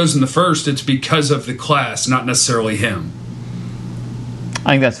if he goes in the first, it's because of the class, not necessarily him.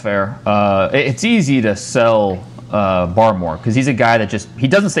 I think that's fair. It's easy to sell Barmore because he's a guy that he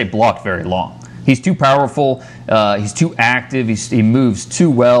doesn't stay blocked very long. He's too powerful. He's too active. He moves too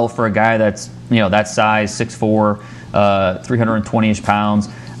well for a guy that's that size, 6'4", 320-ish pounds,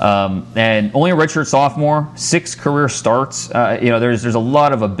 and only a redshirt sophomore, 6 career starts. There's a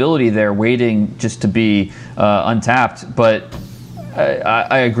lot of ability there waiting just to be untapped. But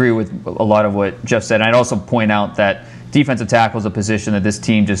I agree with a lot of what Jeff said. And I'd also point out that defensive tackle is a position that this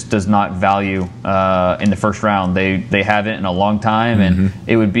team just does not value in the first round. They haven't in a long time, and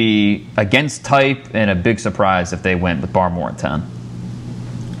it would be against type and a big surprise if they went with Barmore at 10.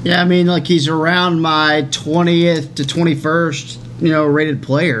 Yeah, I mean, like he's around my 20th to 21st, rated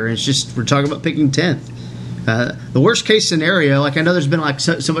player. It's just we're talking about picking 10th. The worst case scenario, like I know there's been like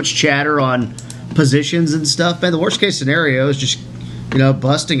so much chatter on positions and stuff, man. The worst case scenario is just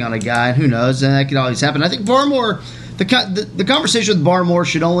busting on a guy, and who knows, and that could always happen. I think Barmore. The conversation with Barmore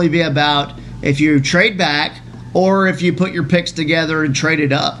should only be about if you trade back or if you put your picks together and trade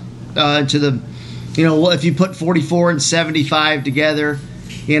it up to the, if you put 44 and 75 together,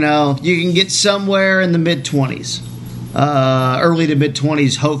 you can get somewhere in the mid-20s, early to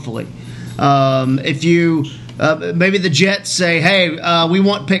mid-20s, hopefully. If you maybe the Jets say, hey, we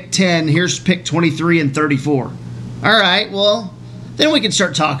want pick 10, here's pick 23 and 34. All right, well, then we can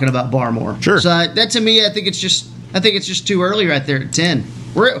start talking about Barmore. Sure. So that to me, I think it's just too early right there at 10.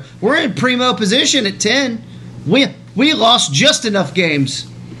 We're in primo position at 10. We lost just enough games.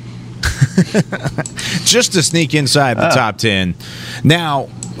 Just to sneak inside the top 10. Now,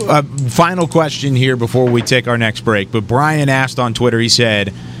 final question here before we take our next break. But Brian asked on Twitter, he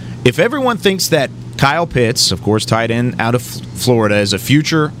said, if everyone thinks that Kyle Pitts, of course, tight end out of Florida, is a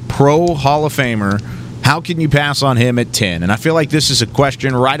future pro Hall of Famer, how can you pass on him at 10? And I feel like this is a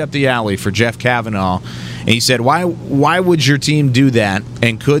question right up the alley for Jeff Kavanaugh. And he said, why would your team do that?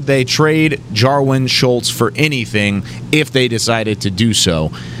 And could they trade Jarwin Schultz for anything if they decided to do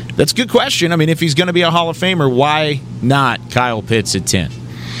so? That's a good question. I mean, if he's going to be a Hall of Famer, why not Kyle Pitts at 10?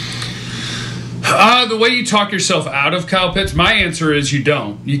 The way you talk yourself out of Kyle Pitts, my answer is you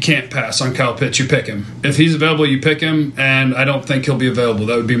don't. You can't pass on Kyle Pitts. You pick him. If he's available, you pick him, and I don't think he'll be available.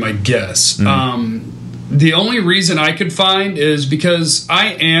 That would be my guess. The only reason I could find is because I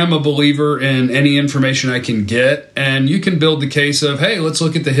am a believer in any information I can get, and you can build the case of, hey, let's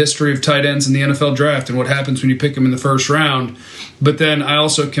look at the history of tight ends in the NFL draft and what happens when you pick them in the first round. But then I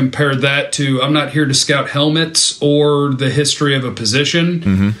also compared that to, I'm not here to scout helmets or the history of a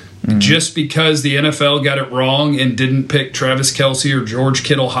position. Just because the NFL got it wrong and didn't pick Travis Kelce or George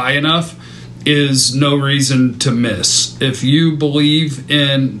Kittle high enough is no reason to miss. If you believe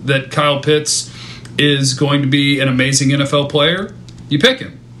in that Kyle Pitts is going to be an amazing NFL player, you pick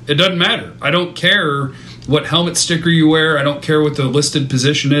him. It doesn't matter. I don't care what helmet sticker you wear. I don't care what the listed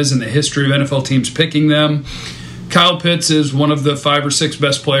position is in the history of NFL teams picking them. Kyle Pitts is one of the 5 or 6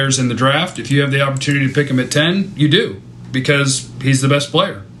 best players in the draft. If you have the opportunity to pick him at 10, you do, because he's the best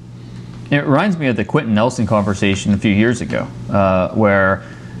player. It reminds me of the Quentin Nelson conversation a few years ago, where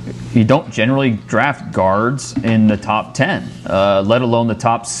you don't generally draft guards in the top 10, let alone the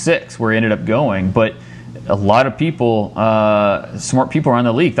top 6, where he ended up going. But a lot of people, smart people around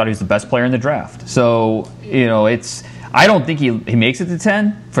the league, thought he was the best player in the draft. So, I don't think he makes it to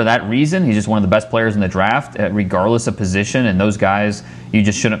 10 for that reason. He's just one of the best players in the draft, regardless of position. And those guys, you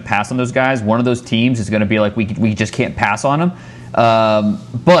just shouldn't pass on those guys. One of those teams is going to be like, we just can't pass on him.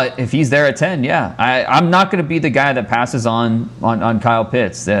 But if he's there at 10, yeah, I'm not going to be the guy that passes on Kyle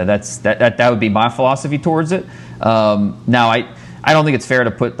Pitts. That would be my philosophy towards it. Now, I don't think it's fair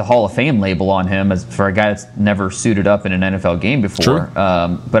to put the Hall of Fame label on him as for a guy that's never suited up in an NFL game before. Sure.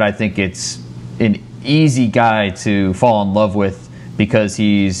 But I think it's an easy guy to fall in love with because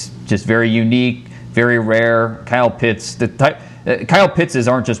he's just very unique, very rare. Kyle Pittses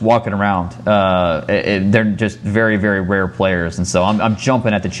aren't just walking around. They're just very, very rare players. And so I'm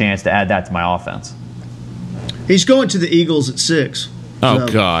jumping at the chance to add that to my offense. He's going to the Eagles at 6. Oh,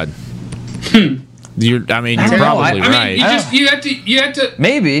 so. God. You're probably right. You have to.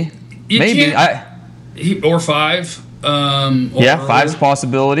 Maybe. Or 5. Five's a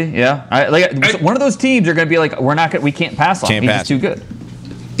possibility. Yeah, one of those teams are going to be like, we can't pass on him. He's just too good.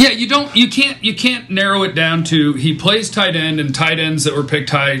 Yeah, you can't narrow it down to he plays tight end, and tight ends that were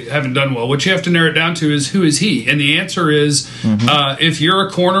picked high haven't done well. What you have to narrow it down to is who is he, and the answer is if you're a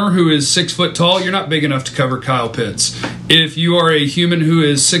corner who is 6 foot tall, you're not big enough to cover Kyle Pitts. If you are a human who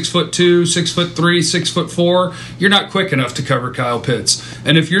is 6'2", 6'3", 6'4", you're not quick enough to cover Kyle Pitts.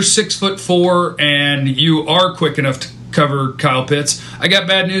 And if you're 6'4" and you are quick enough to cover Kyle Pitts, I got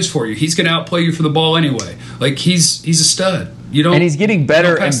bad news for you. He's going to outplay you for the ball anyway. Like he's a stud. And he's getting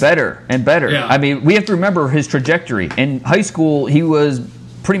better and better and better. Yeah. I mean, we have to remember his trajectory. In high school, he was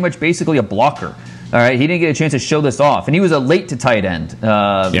pretty much basically a blocker. All right, he didn't get a chance to show this off, and he was a late to tight end.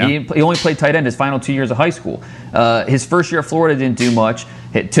 He only played tight end his final 2 years of high school. His first year at Florida didn't do much.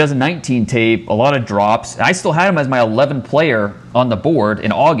 2019 tape, a lot of drops. I still had him as my 11th player on the board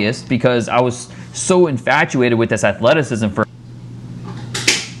in August because I was so infatuated with this athleticism for.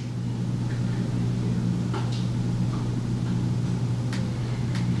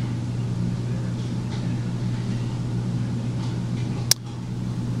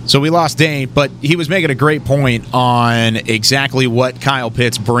 So we lost Dane, but he was making a great point on exactly what Kyle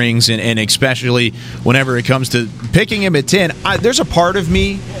Pitts brings, and especially whenever it comes to picking him at 10. There's a part of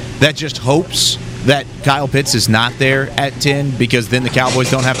me that just hopes that Kyle Pitts is not there at 10 because then the Cowboys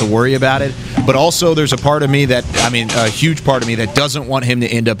don't have to worry about it. But also there's a part of me a huge part of me that doesn't want him to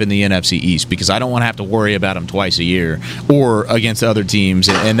end up in the NFC East because I don't want to have to worry about him twice a year or against other teams,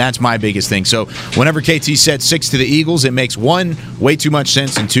 and that's my biggest thing. So whenever KT said 6 to the Eagles, it makes 1, way too much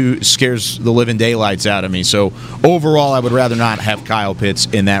sense, and 2, scares the living daylights out of me. So overall, I would rather not have Kyle Pitts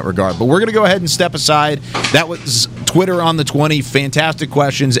in that regard. But we're going to go ahead and step aside. That was Twitter on the 20. Fantastic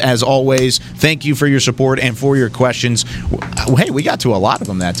questions as always. Thank you for your support and for your questions. Hey, we got to a lot of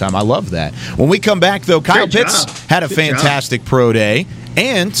them that time. I love that. When we come back, though, Kyle Pitts had a fantastic pro day,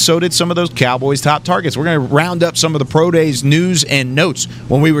 and so did some of those Cowboys top targets. We're going to round up some of the pro days news and notes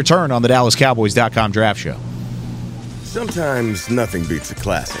when we return on the DallasCowboys.com Draft Show. Sometimes nothing beats a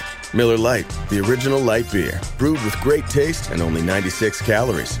classic. Miller Lite, the original light beer, brewed with great taste and only 96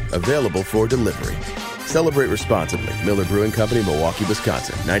 calories, available for delivery. Celebrate responsibly. Miller Brewing Company, Milwaukee,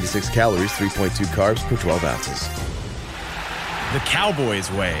 Wisconsin. 96 calories, 3.2 carbs per 12 ounces. The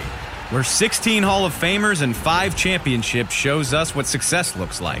Cowboys way, where 16 Hall of Famers and 5 championships shows us what success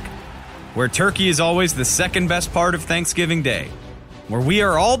looks like. Where turkey is always the second best part of Thanksgiving Day. Where we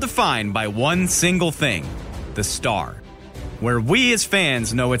are all defined by one single thing, the star. Where we as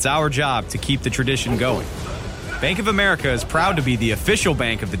fans know it's our job to keep the tradition going. Bank of America is proud to be the official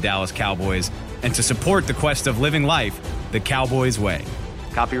bank of the Dallas Cowboys and to support the quest of living life the Cowboys way.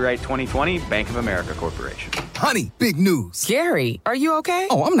 Copyright 2020, Bank of America Corporation. Honey, big news. Gary, are you okay?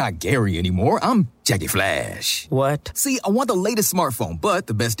 Oh, I'm not Gary anymore. I'm Jackie Flash. What? See, I want the latest smartphone, but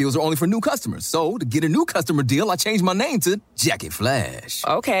the best deals are only for new customers. So, to get a new customer deal, I changed my name to Jackie Flash.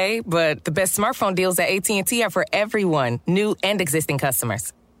 Okay, but the best smartphone deals at AT&T are for everyone, new and existing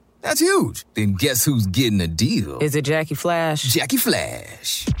customers. That's huge. Then guess who's getting a deal? Is it Jackie Flash? Jackie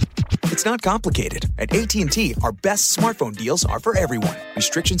Flash. It's not complicated. At AT&T, our best smartphone deals are for everyone.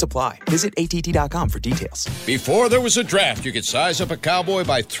 Restrictions apply. Visit AT&T.com for details. Before there was a draft, you could size up a cowboy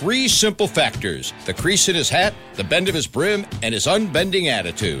by 3 simple factors: the crease in his hat, the bend of his brim, and his unbending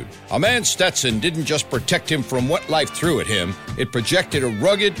attitude. A man Stetson didn't just protect him from what life threw at him, it projected a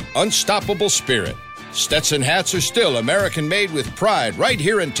rugged, unstoppable spirit. Stetson hats are still American-made with pride right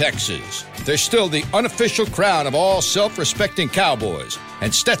here in Texas. They're still the unofficial crown of all self-respecting cowboys,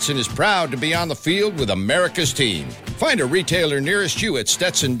 and Stetson is proud to be on the field with America's team. Find a retailer nearest you at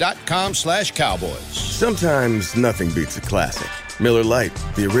Stetson.com/Cowboys. Sometimes nothing beats a classic. Miller Lite,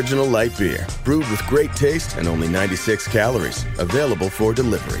 the original light beer, brewed with great taste and only 96 calories, available for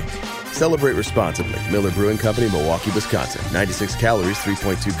delivery. Celebrate responsibly. Miller Brewing Company, Milwaukee, Wisconsin. 96 calories,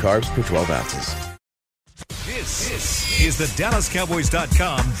 3.2 carbs per 12 ounces. This is the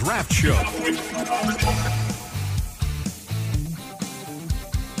DallasCowboys.com Draft Show.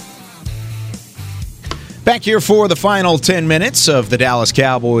 Back here for the final 10 minutes of the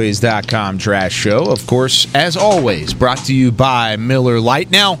DallasCowboys.com Draft Show. Of course, as always, brought to you by Miller Lite.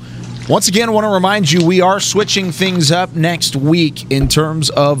 Now, once again, I want to remind you we are switching things up next week in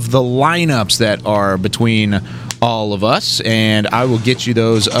terms of the lineups that are between all of us, and I will get you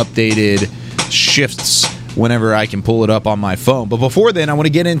those updated shifts whenever I can pull it up on my phone. But before then, I want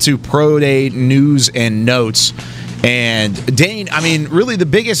to get into Pro Day news and notes. And Dane, I mean, really the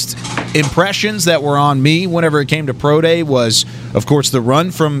biggest impressions that were on me whenever it came to Pro Day was, of course, the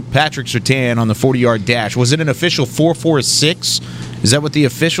run from Patrick Surtain on the 40-yard dash. Was it an official 4.46? Is that what the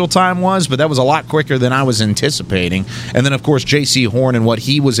official time was? But that was a lot quicker than I was anticipating. And then, of course, J.C. Horn and what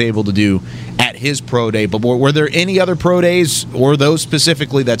he was able to do at his pro day. But were there any other pro days, or those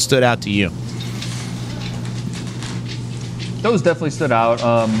specifically, that stood out to you? Those definitely stood out.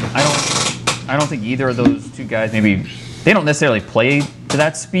 I don't think either of those two guys, maybe they don't necessarily play to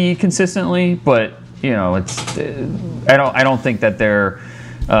that speed consistently, but it's I don't think that they're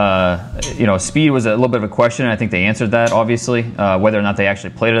speed was a little bit of a question. I think they answered that, obviously, whether or not they actually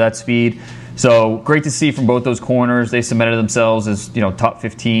played at that speed. So great to see from both those corners. They cemented themselves as top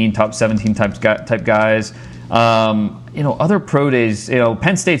 15, top 17 type guys. Other pro days,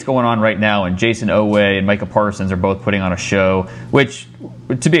 Penn State's going on right now, and Jason Oweh and Micah Parsons are both putting on a show, which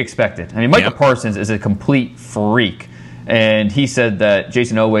to be expected. I mean, Micah Parsons is a complete freak. And he said that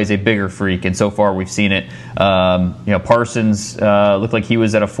Jason Oweh is a bigger freak, and so far we've seen it. Parsons looked like he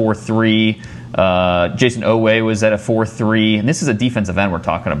was at a 4.3. Jason Oweh was at a 4.3, and this is a defensive end we're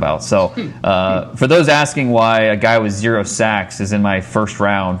talking about. So for those asking why a guy with 0 sacks is in my first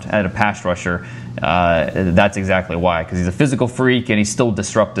round at a pass rusher, that's exactly why, because he's a physical freak and he's still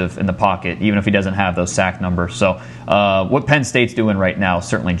disruptive in the pocket, even if he doesn't have those sack numbers. So what Penn State's doing right now is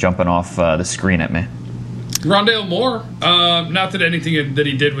certainly jumping off the screen at me. Rondale Moore, not that anything that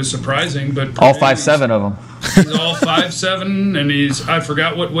he did was surprising, but all 5'7" of them. He's all 5'7", and I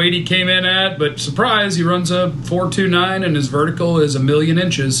forgot what weight he came in at, but surprise, he runs a 4.29, and his vertical is 1,000,000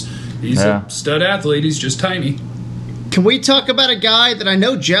 inches. He's a stud athlete. He's just tiny. Can we talk about a guy that I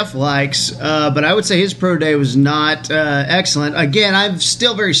know Jeff likes, but I would say his pro day was not excellent. Again, I'm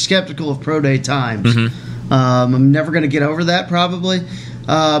still very skeptical of pro day times. Mm-hmm. I'm never going to get over that, probably.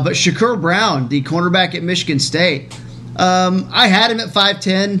 But Shakur Brown, the cornerback at Michigan State, I had him at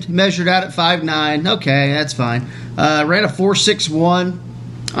 5'10", measured out at 5'9". Okay, that's fine. Ran a 4.61.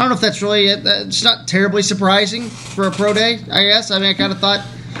 I don't know if that's really it. It's not terribly surprising for a pro day, I guess. I mean, I kind of thought...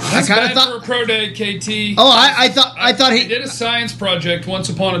 That's bad for a pro day, KT. Oh, I thought he did a science project once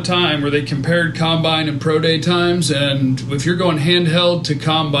upon a time where they compared combine and pro day times, and if you're going handheld to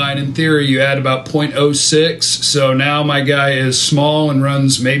combine, in theory, you add about 0.06. So now my guy is small and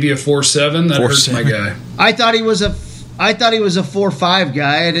runs maybe a 4.7. That hurts my guy. I thought he was a 4.5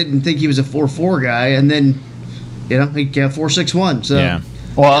 guy. I didn't think he was a 4.4 guy, and then he got 4.61. So yeah,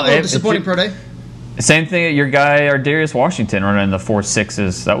 well, disappointing pro day. Same thing at your guy, Darius Washington, running the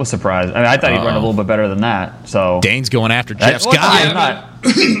 4.6s. That was surprising. I mean, I thought he'd run a little bit better than that. So Dane's going after Jeff's guy.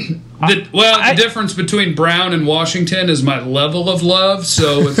 The difference between Brown and Washington is my level of love.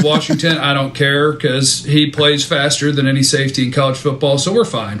 So with Washington, I don't care because he plays faster than any safety in college football. So we're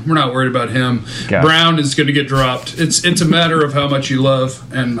fine. We're not worried about him. Gotcha. Brown is going to get dropped. It's a matter of how much you love,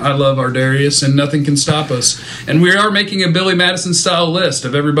 and I love our Darius, and nothing can stop us. And we are making a Billy Madison style list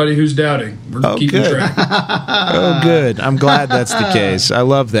of everybody who's doubting. We're keeping track. Oh, good. I'm glad that's the case. I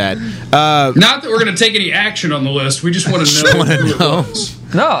love that. Not that we're going to take any action on the list. We just want to know who it was.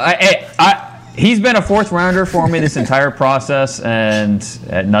 No, he's been a fourth rounder for me this entire process, and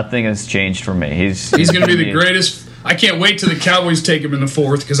nothing has changed for me. He's going to be the greatest. I can't wait till the Cowboys take him in the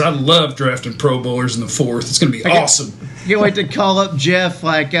fourth because I love drafting Pro Bowlers in the fourth. It's going to be awesome. Can't wait to call up Jeff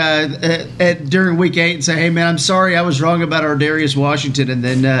during week 8 and say, "Hey man, I'm sorry I was wrong about our Darius Washington," and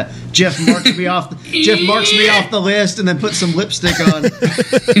then Jeff marks me off the list, and then put some lipstick on.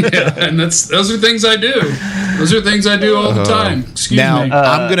 Yeah, and those are things I do. Those are things I do all the time. Excuse me.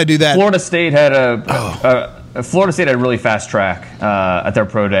 I'm going to do that. Florida State had a really fast track at their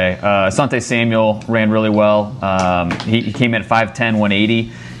pro day. Asante Samuel ran really well. He came in at 5'10",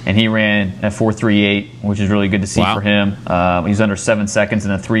 180, and he ran at 4.38, which is really good to see for him. He's under 7 seconds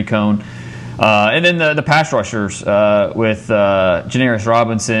in a 3-cone. And then the pass rushers with Janarius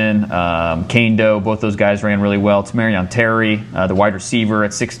Robinson, Kane Doe, both those guys ran really well. Tamarion Terry, the wide receiver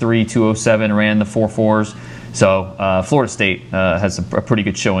at 6'3", 207, ran the 4.4s. So Florida State has a pretty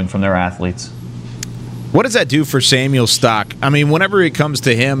good showing from their athletes. What does that do for Samuel's stock? I mean, whenever it comes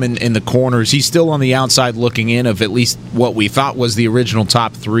to him in the corners, he's still on the outside looking in of at least what we thought was the original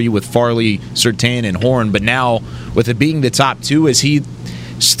top 3 with Farley, Surtain, and Horn. But now, with it being the top 2, is he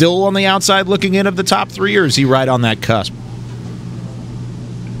still on the outside looking in of the top 3, or is he right on that cusp?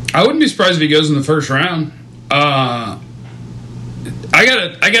 I wouldn't be surprised if he goes in the first round.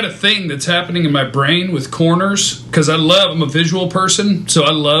 I got a thing that's happening in my brain with corners because I'm a visual person, so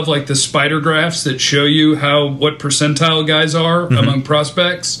I love like the spider graphs that show you what percentile guys are among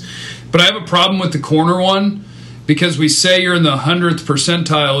prospects. But I have a problem with the corner one because we say you're in the 100th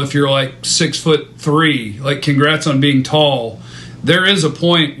percentile if you're like 6'3". Like, congrats on being tall. There is a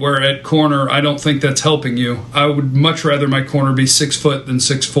point where at corner I don't think that's helping you. I would much rather my corner be 6 foot than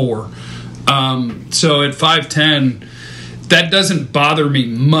 6'4". So at 5'10", that doesn't bother me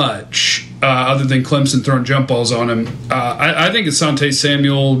much, other than Clemson throwing jump balls on him. I think Asante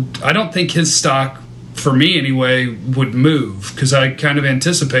Samuel, I don't think his stock, for me anyway, would move, because I kind of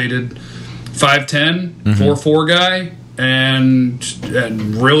anticipated 5'10", 4'4" guy, and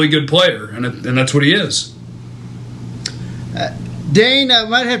really good player, and that's what he is. Dane, I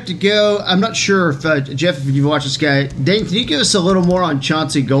might have to go. I'm not sure if Jeff, if you've watched this guy. Dane, can you give us a little more on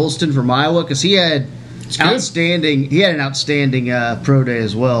Chauncey Golston from Iowa? Because he had an outstanding pro day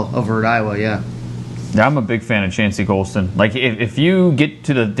as well over at Iowa. Yeah, I'm a big fan of Chauncey Golston. Like, if you get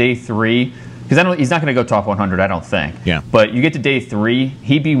to the day 3, because he's not going to go top 100, I don't think. Yeah. But you get to day 3,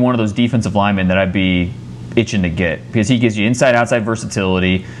 he'd be one of those defensive linemen that I'd be itching to get, because he gives you inside-outside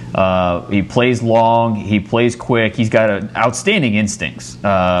versatility. He plays long. He plays quick. He's got outstanding instincts,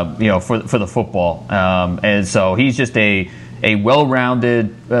 for the football. And so he's just a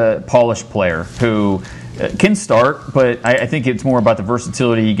well-rounded, polished player who can start, but I think it's more about the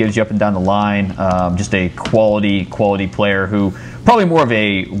versatility he gives you up and down the line. Just a quality player who probably more of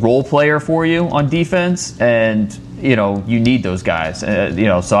a role player for you on defense, and you need those guys.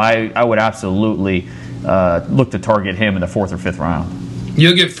 So I would absolutely look to target him in the 4th or 5th round.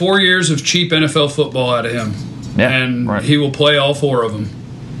 You'll get 4 years of cheap NFL football out of him, and he will play all 4 of them.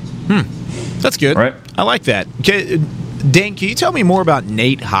 That's good. Right. I like that. Dane, can you tell me more about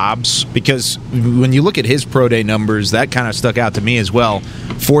Nate Hobbs? Because when you look at his pro day numbers, that kind of stuck out to me as well.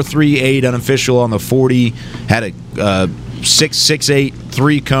 4.38 unofficial on the 40, had a 6.68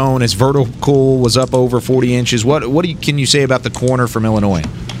 3 cone. His vertical was up over 40 inches. What can you say about the corner from Illinois?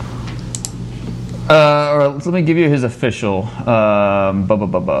 Let me give you his official.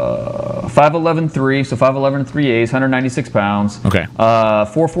 5'11", 3, so 5'11", 3/8, 196 pounds. Okay.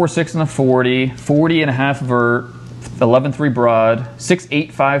 4.46 in the 40, 40 and a half vert, 11.3 broad,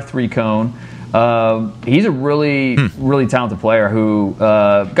 6.85 3 cone. He's a really talented player who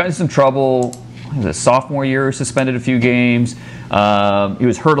got into some trouble. His sophomore year, suspended a few games. He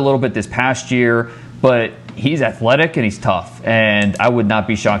was hurt a little bit this past year, but he's athletic and he's tough, and I would not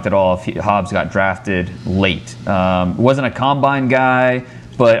be shocked at all if Hobbs got drafted late. Wasn't a combine guy,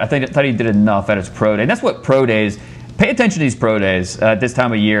 but I thought he did enough at his pro day. And that's what pro days. Pay attention to these pro days at this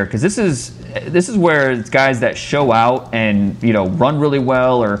time of year, because this is where it's guys that show out and run really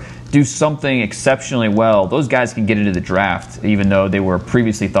well or do something exceptionally well. Those guys can get into the draft, even though they were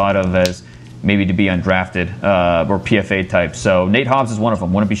previously thought of as maybe to be undrafted or PFA type. So Nate Hobbs is one of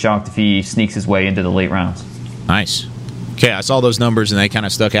them. Wouldn't be shocked if he sneaks his way into the late rounds. Nice. Okay, I saw those numbers and they kind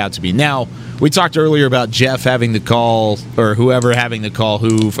of stuck out to me. Now, we talked earlier about Jeff having the call, or whoever having the call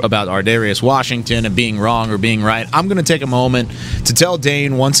about Ardarius Washington and being wrong or being right. I'm going to take a moment to tell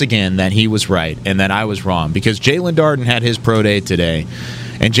Dane once again that he was right and that I was wrong, because Jalen Darden had his pro day today.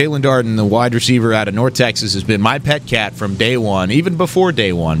 And Jalen Darden, the wide receiver out of North Texas, has been my pet cat from day one, even before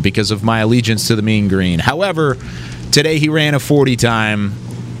day one, because of my allegiance to the Mean Green. However, today he ran a 40 time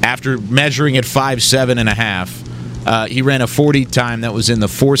after measuring at 5'7" and a half. He ran a 40 time that was in the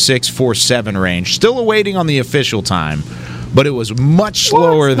 4.6, 4.7 range. Still awaiting on the official time, but it was much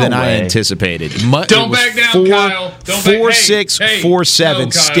slower than I anticipated. Don't back down, Kyle. 4.6,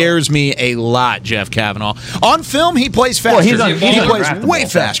 4.7 scares me a lot, Jeff Kavanaugh. On film, he plays faster. He plays way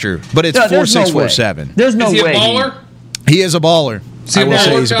faster, but it's 4.6, 4.7. There's no way. Is he a baller? He is a baller. I will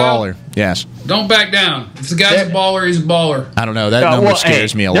say he's a baller. Yes. Don't back down. If the guy's a baller, he's a baller. I don't know. That number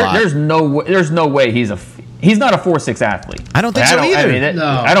scares me a lot. There's no way he's not a 4.6 athlete. I don't think so either.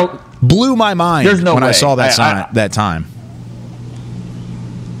 I don't. Blew my mind when I saw that that time.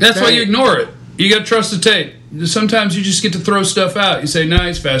 That's why you ignore it. You got to trust the tape. Sometimes you just get to throw stuff out. You say, "No,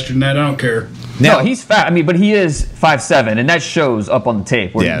 he's faster than that. I don't care." No, he's fat. I mean, but he is 5'7", and that shows up on the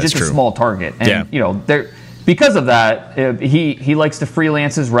tape. Where just a small target, and because of that, he likes to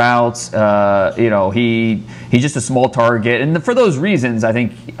freelance his routes. He's just a small target, and for those reasons, I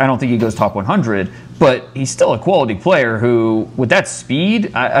don't think he goes top 100. But he's still a quality player who, with that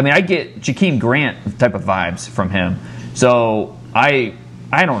speed, I get Jakeem Grant type of vibes from him. So I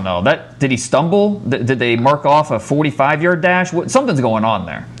don't know. Did he stumble? Did they mark off a 45-yard dash? Something's going on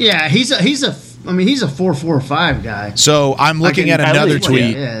there. Yeah, he's a 4.45 guy. So I'm looking at another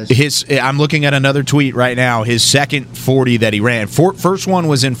tweet. I'm looking at another tweet right now. His second 40 that he ran. First one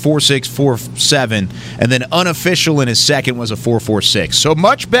was in 4.6, 4.7, and then unofficial in his second was a 4.46. So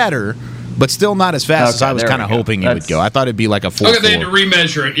much better, but still not as fast as I was kind of hoping he would go. I thought it'd be like a 4.4. Okay, they had to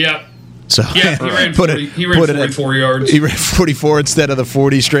remeasure it. Yep. So yeah, he ran 44 yards. He ran 44 instead of the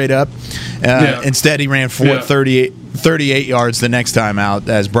 40 straight up. Instead, he ran 38 yards the next time out,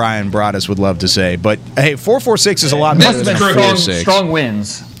 as Brian Broaddus would love to say. But, hey, 4.46 is a lot better than 4.6. Strong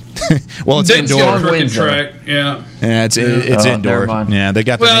wins. Well, it's Denton's indoor. got a crooked track. Yeah. Yeah, it's indoor. Yeah, they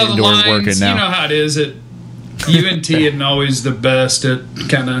got the indoor lines, working now. You know how it is. UNT isn't always the best at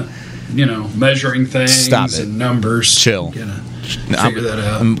kind of, measuring things and numbers. Chill. Figure that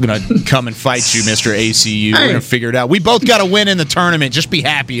out. I'm going to come and fight you, Mr. ACU. We're going to figure it out. We both got to win in the tournament. Just be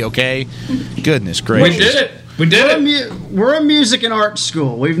happy, okay? Goodness gracious. We did it. We're a music and art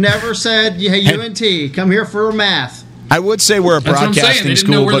school. We've never said, hey, UNT, come here for math. I would say we're a That's what I'm saying. broadcasting They didn't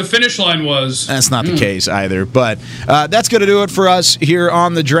school, know where but the finish line was. that's not the case either. But that's going to do it for us here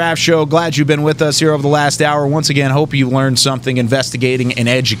on the Draft Show. Glad you've been with us here over the last hour. Once again, hope you learned something investigating and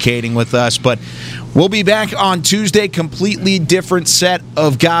educating with us. But we'll be back on Tuesday. Completely different set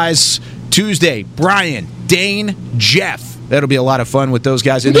of guys. Tuesday, Brian, Dane, Jeff. That'll be a lot of fun with those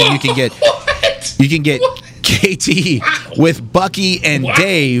guys. And then you can get KT with Bucky and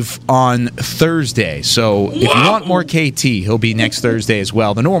Dave on Thursday. So if you want more KT, he'll be next Thursday as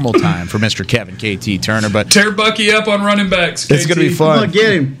well. The normal time for Mr. Kevin KT Turner. But tear Bucky up on running backs, KT. It's going to be fun. Come on,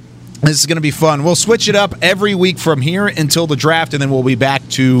 get him. This is going to be fun. We'll switch it up every week from here until the draft, and then we'll be back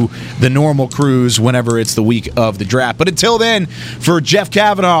to the normal cruise whenever it's the week of the draft. But until then, for Jeff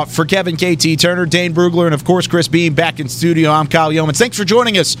Kavanaugh, for Kevin KT Turner, Dane Brugler, and of course Chris Beam back in studio, I'm Kyle Yeomans. Thanks for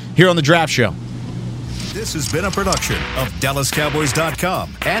joining us here on the Draft Show. This has been a production of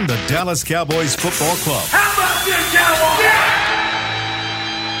DallasCowboys.com and the Dallas Cowboys Football Club. How about this,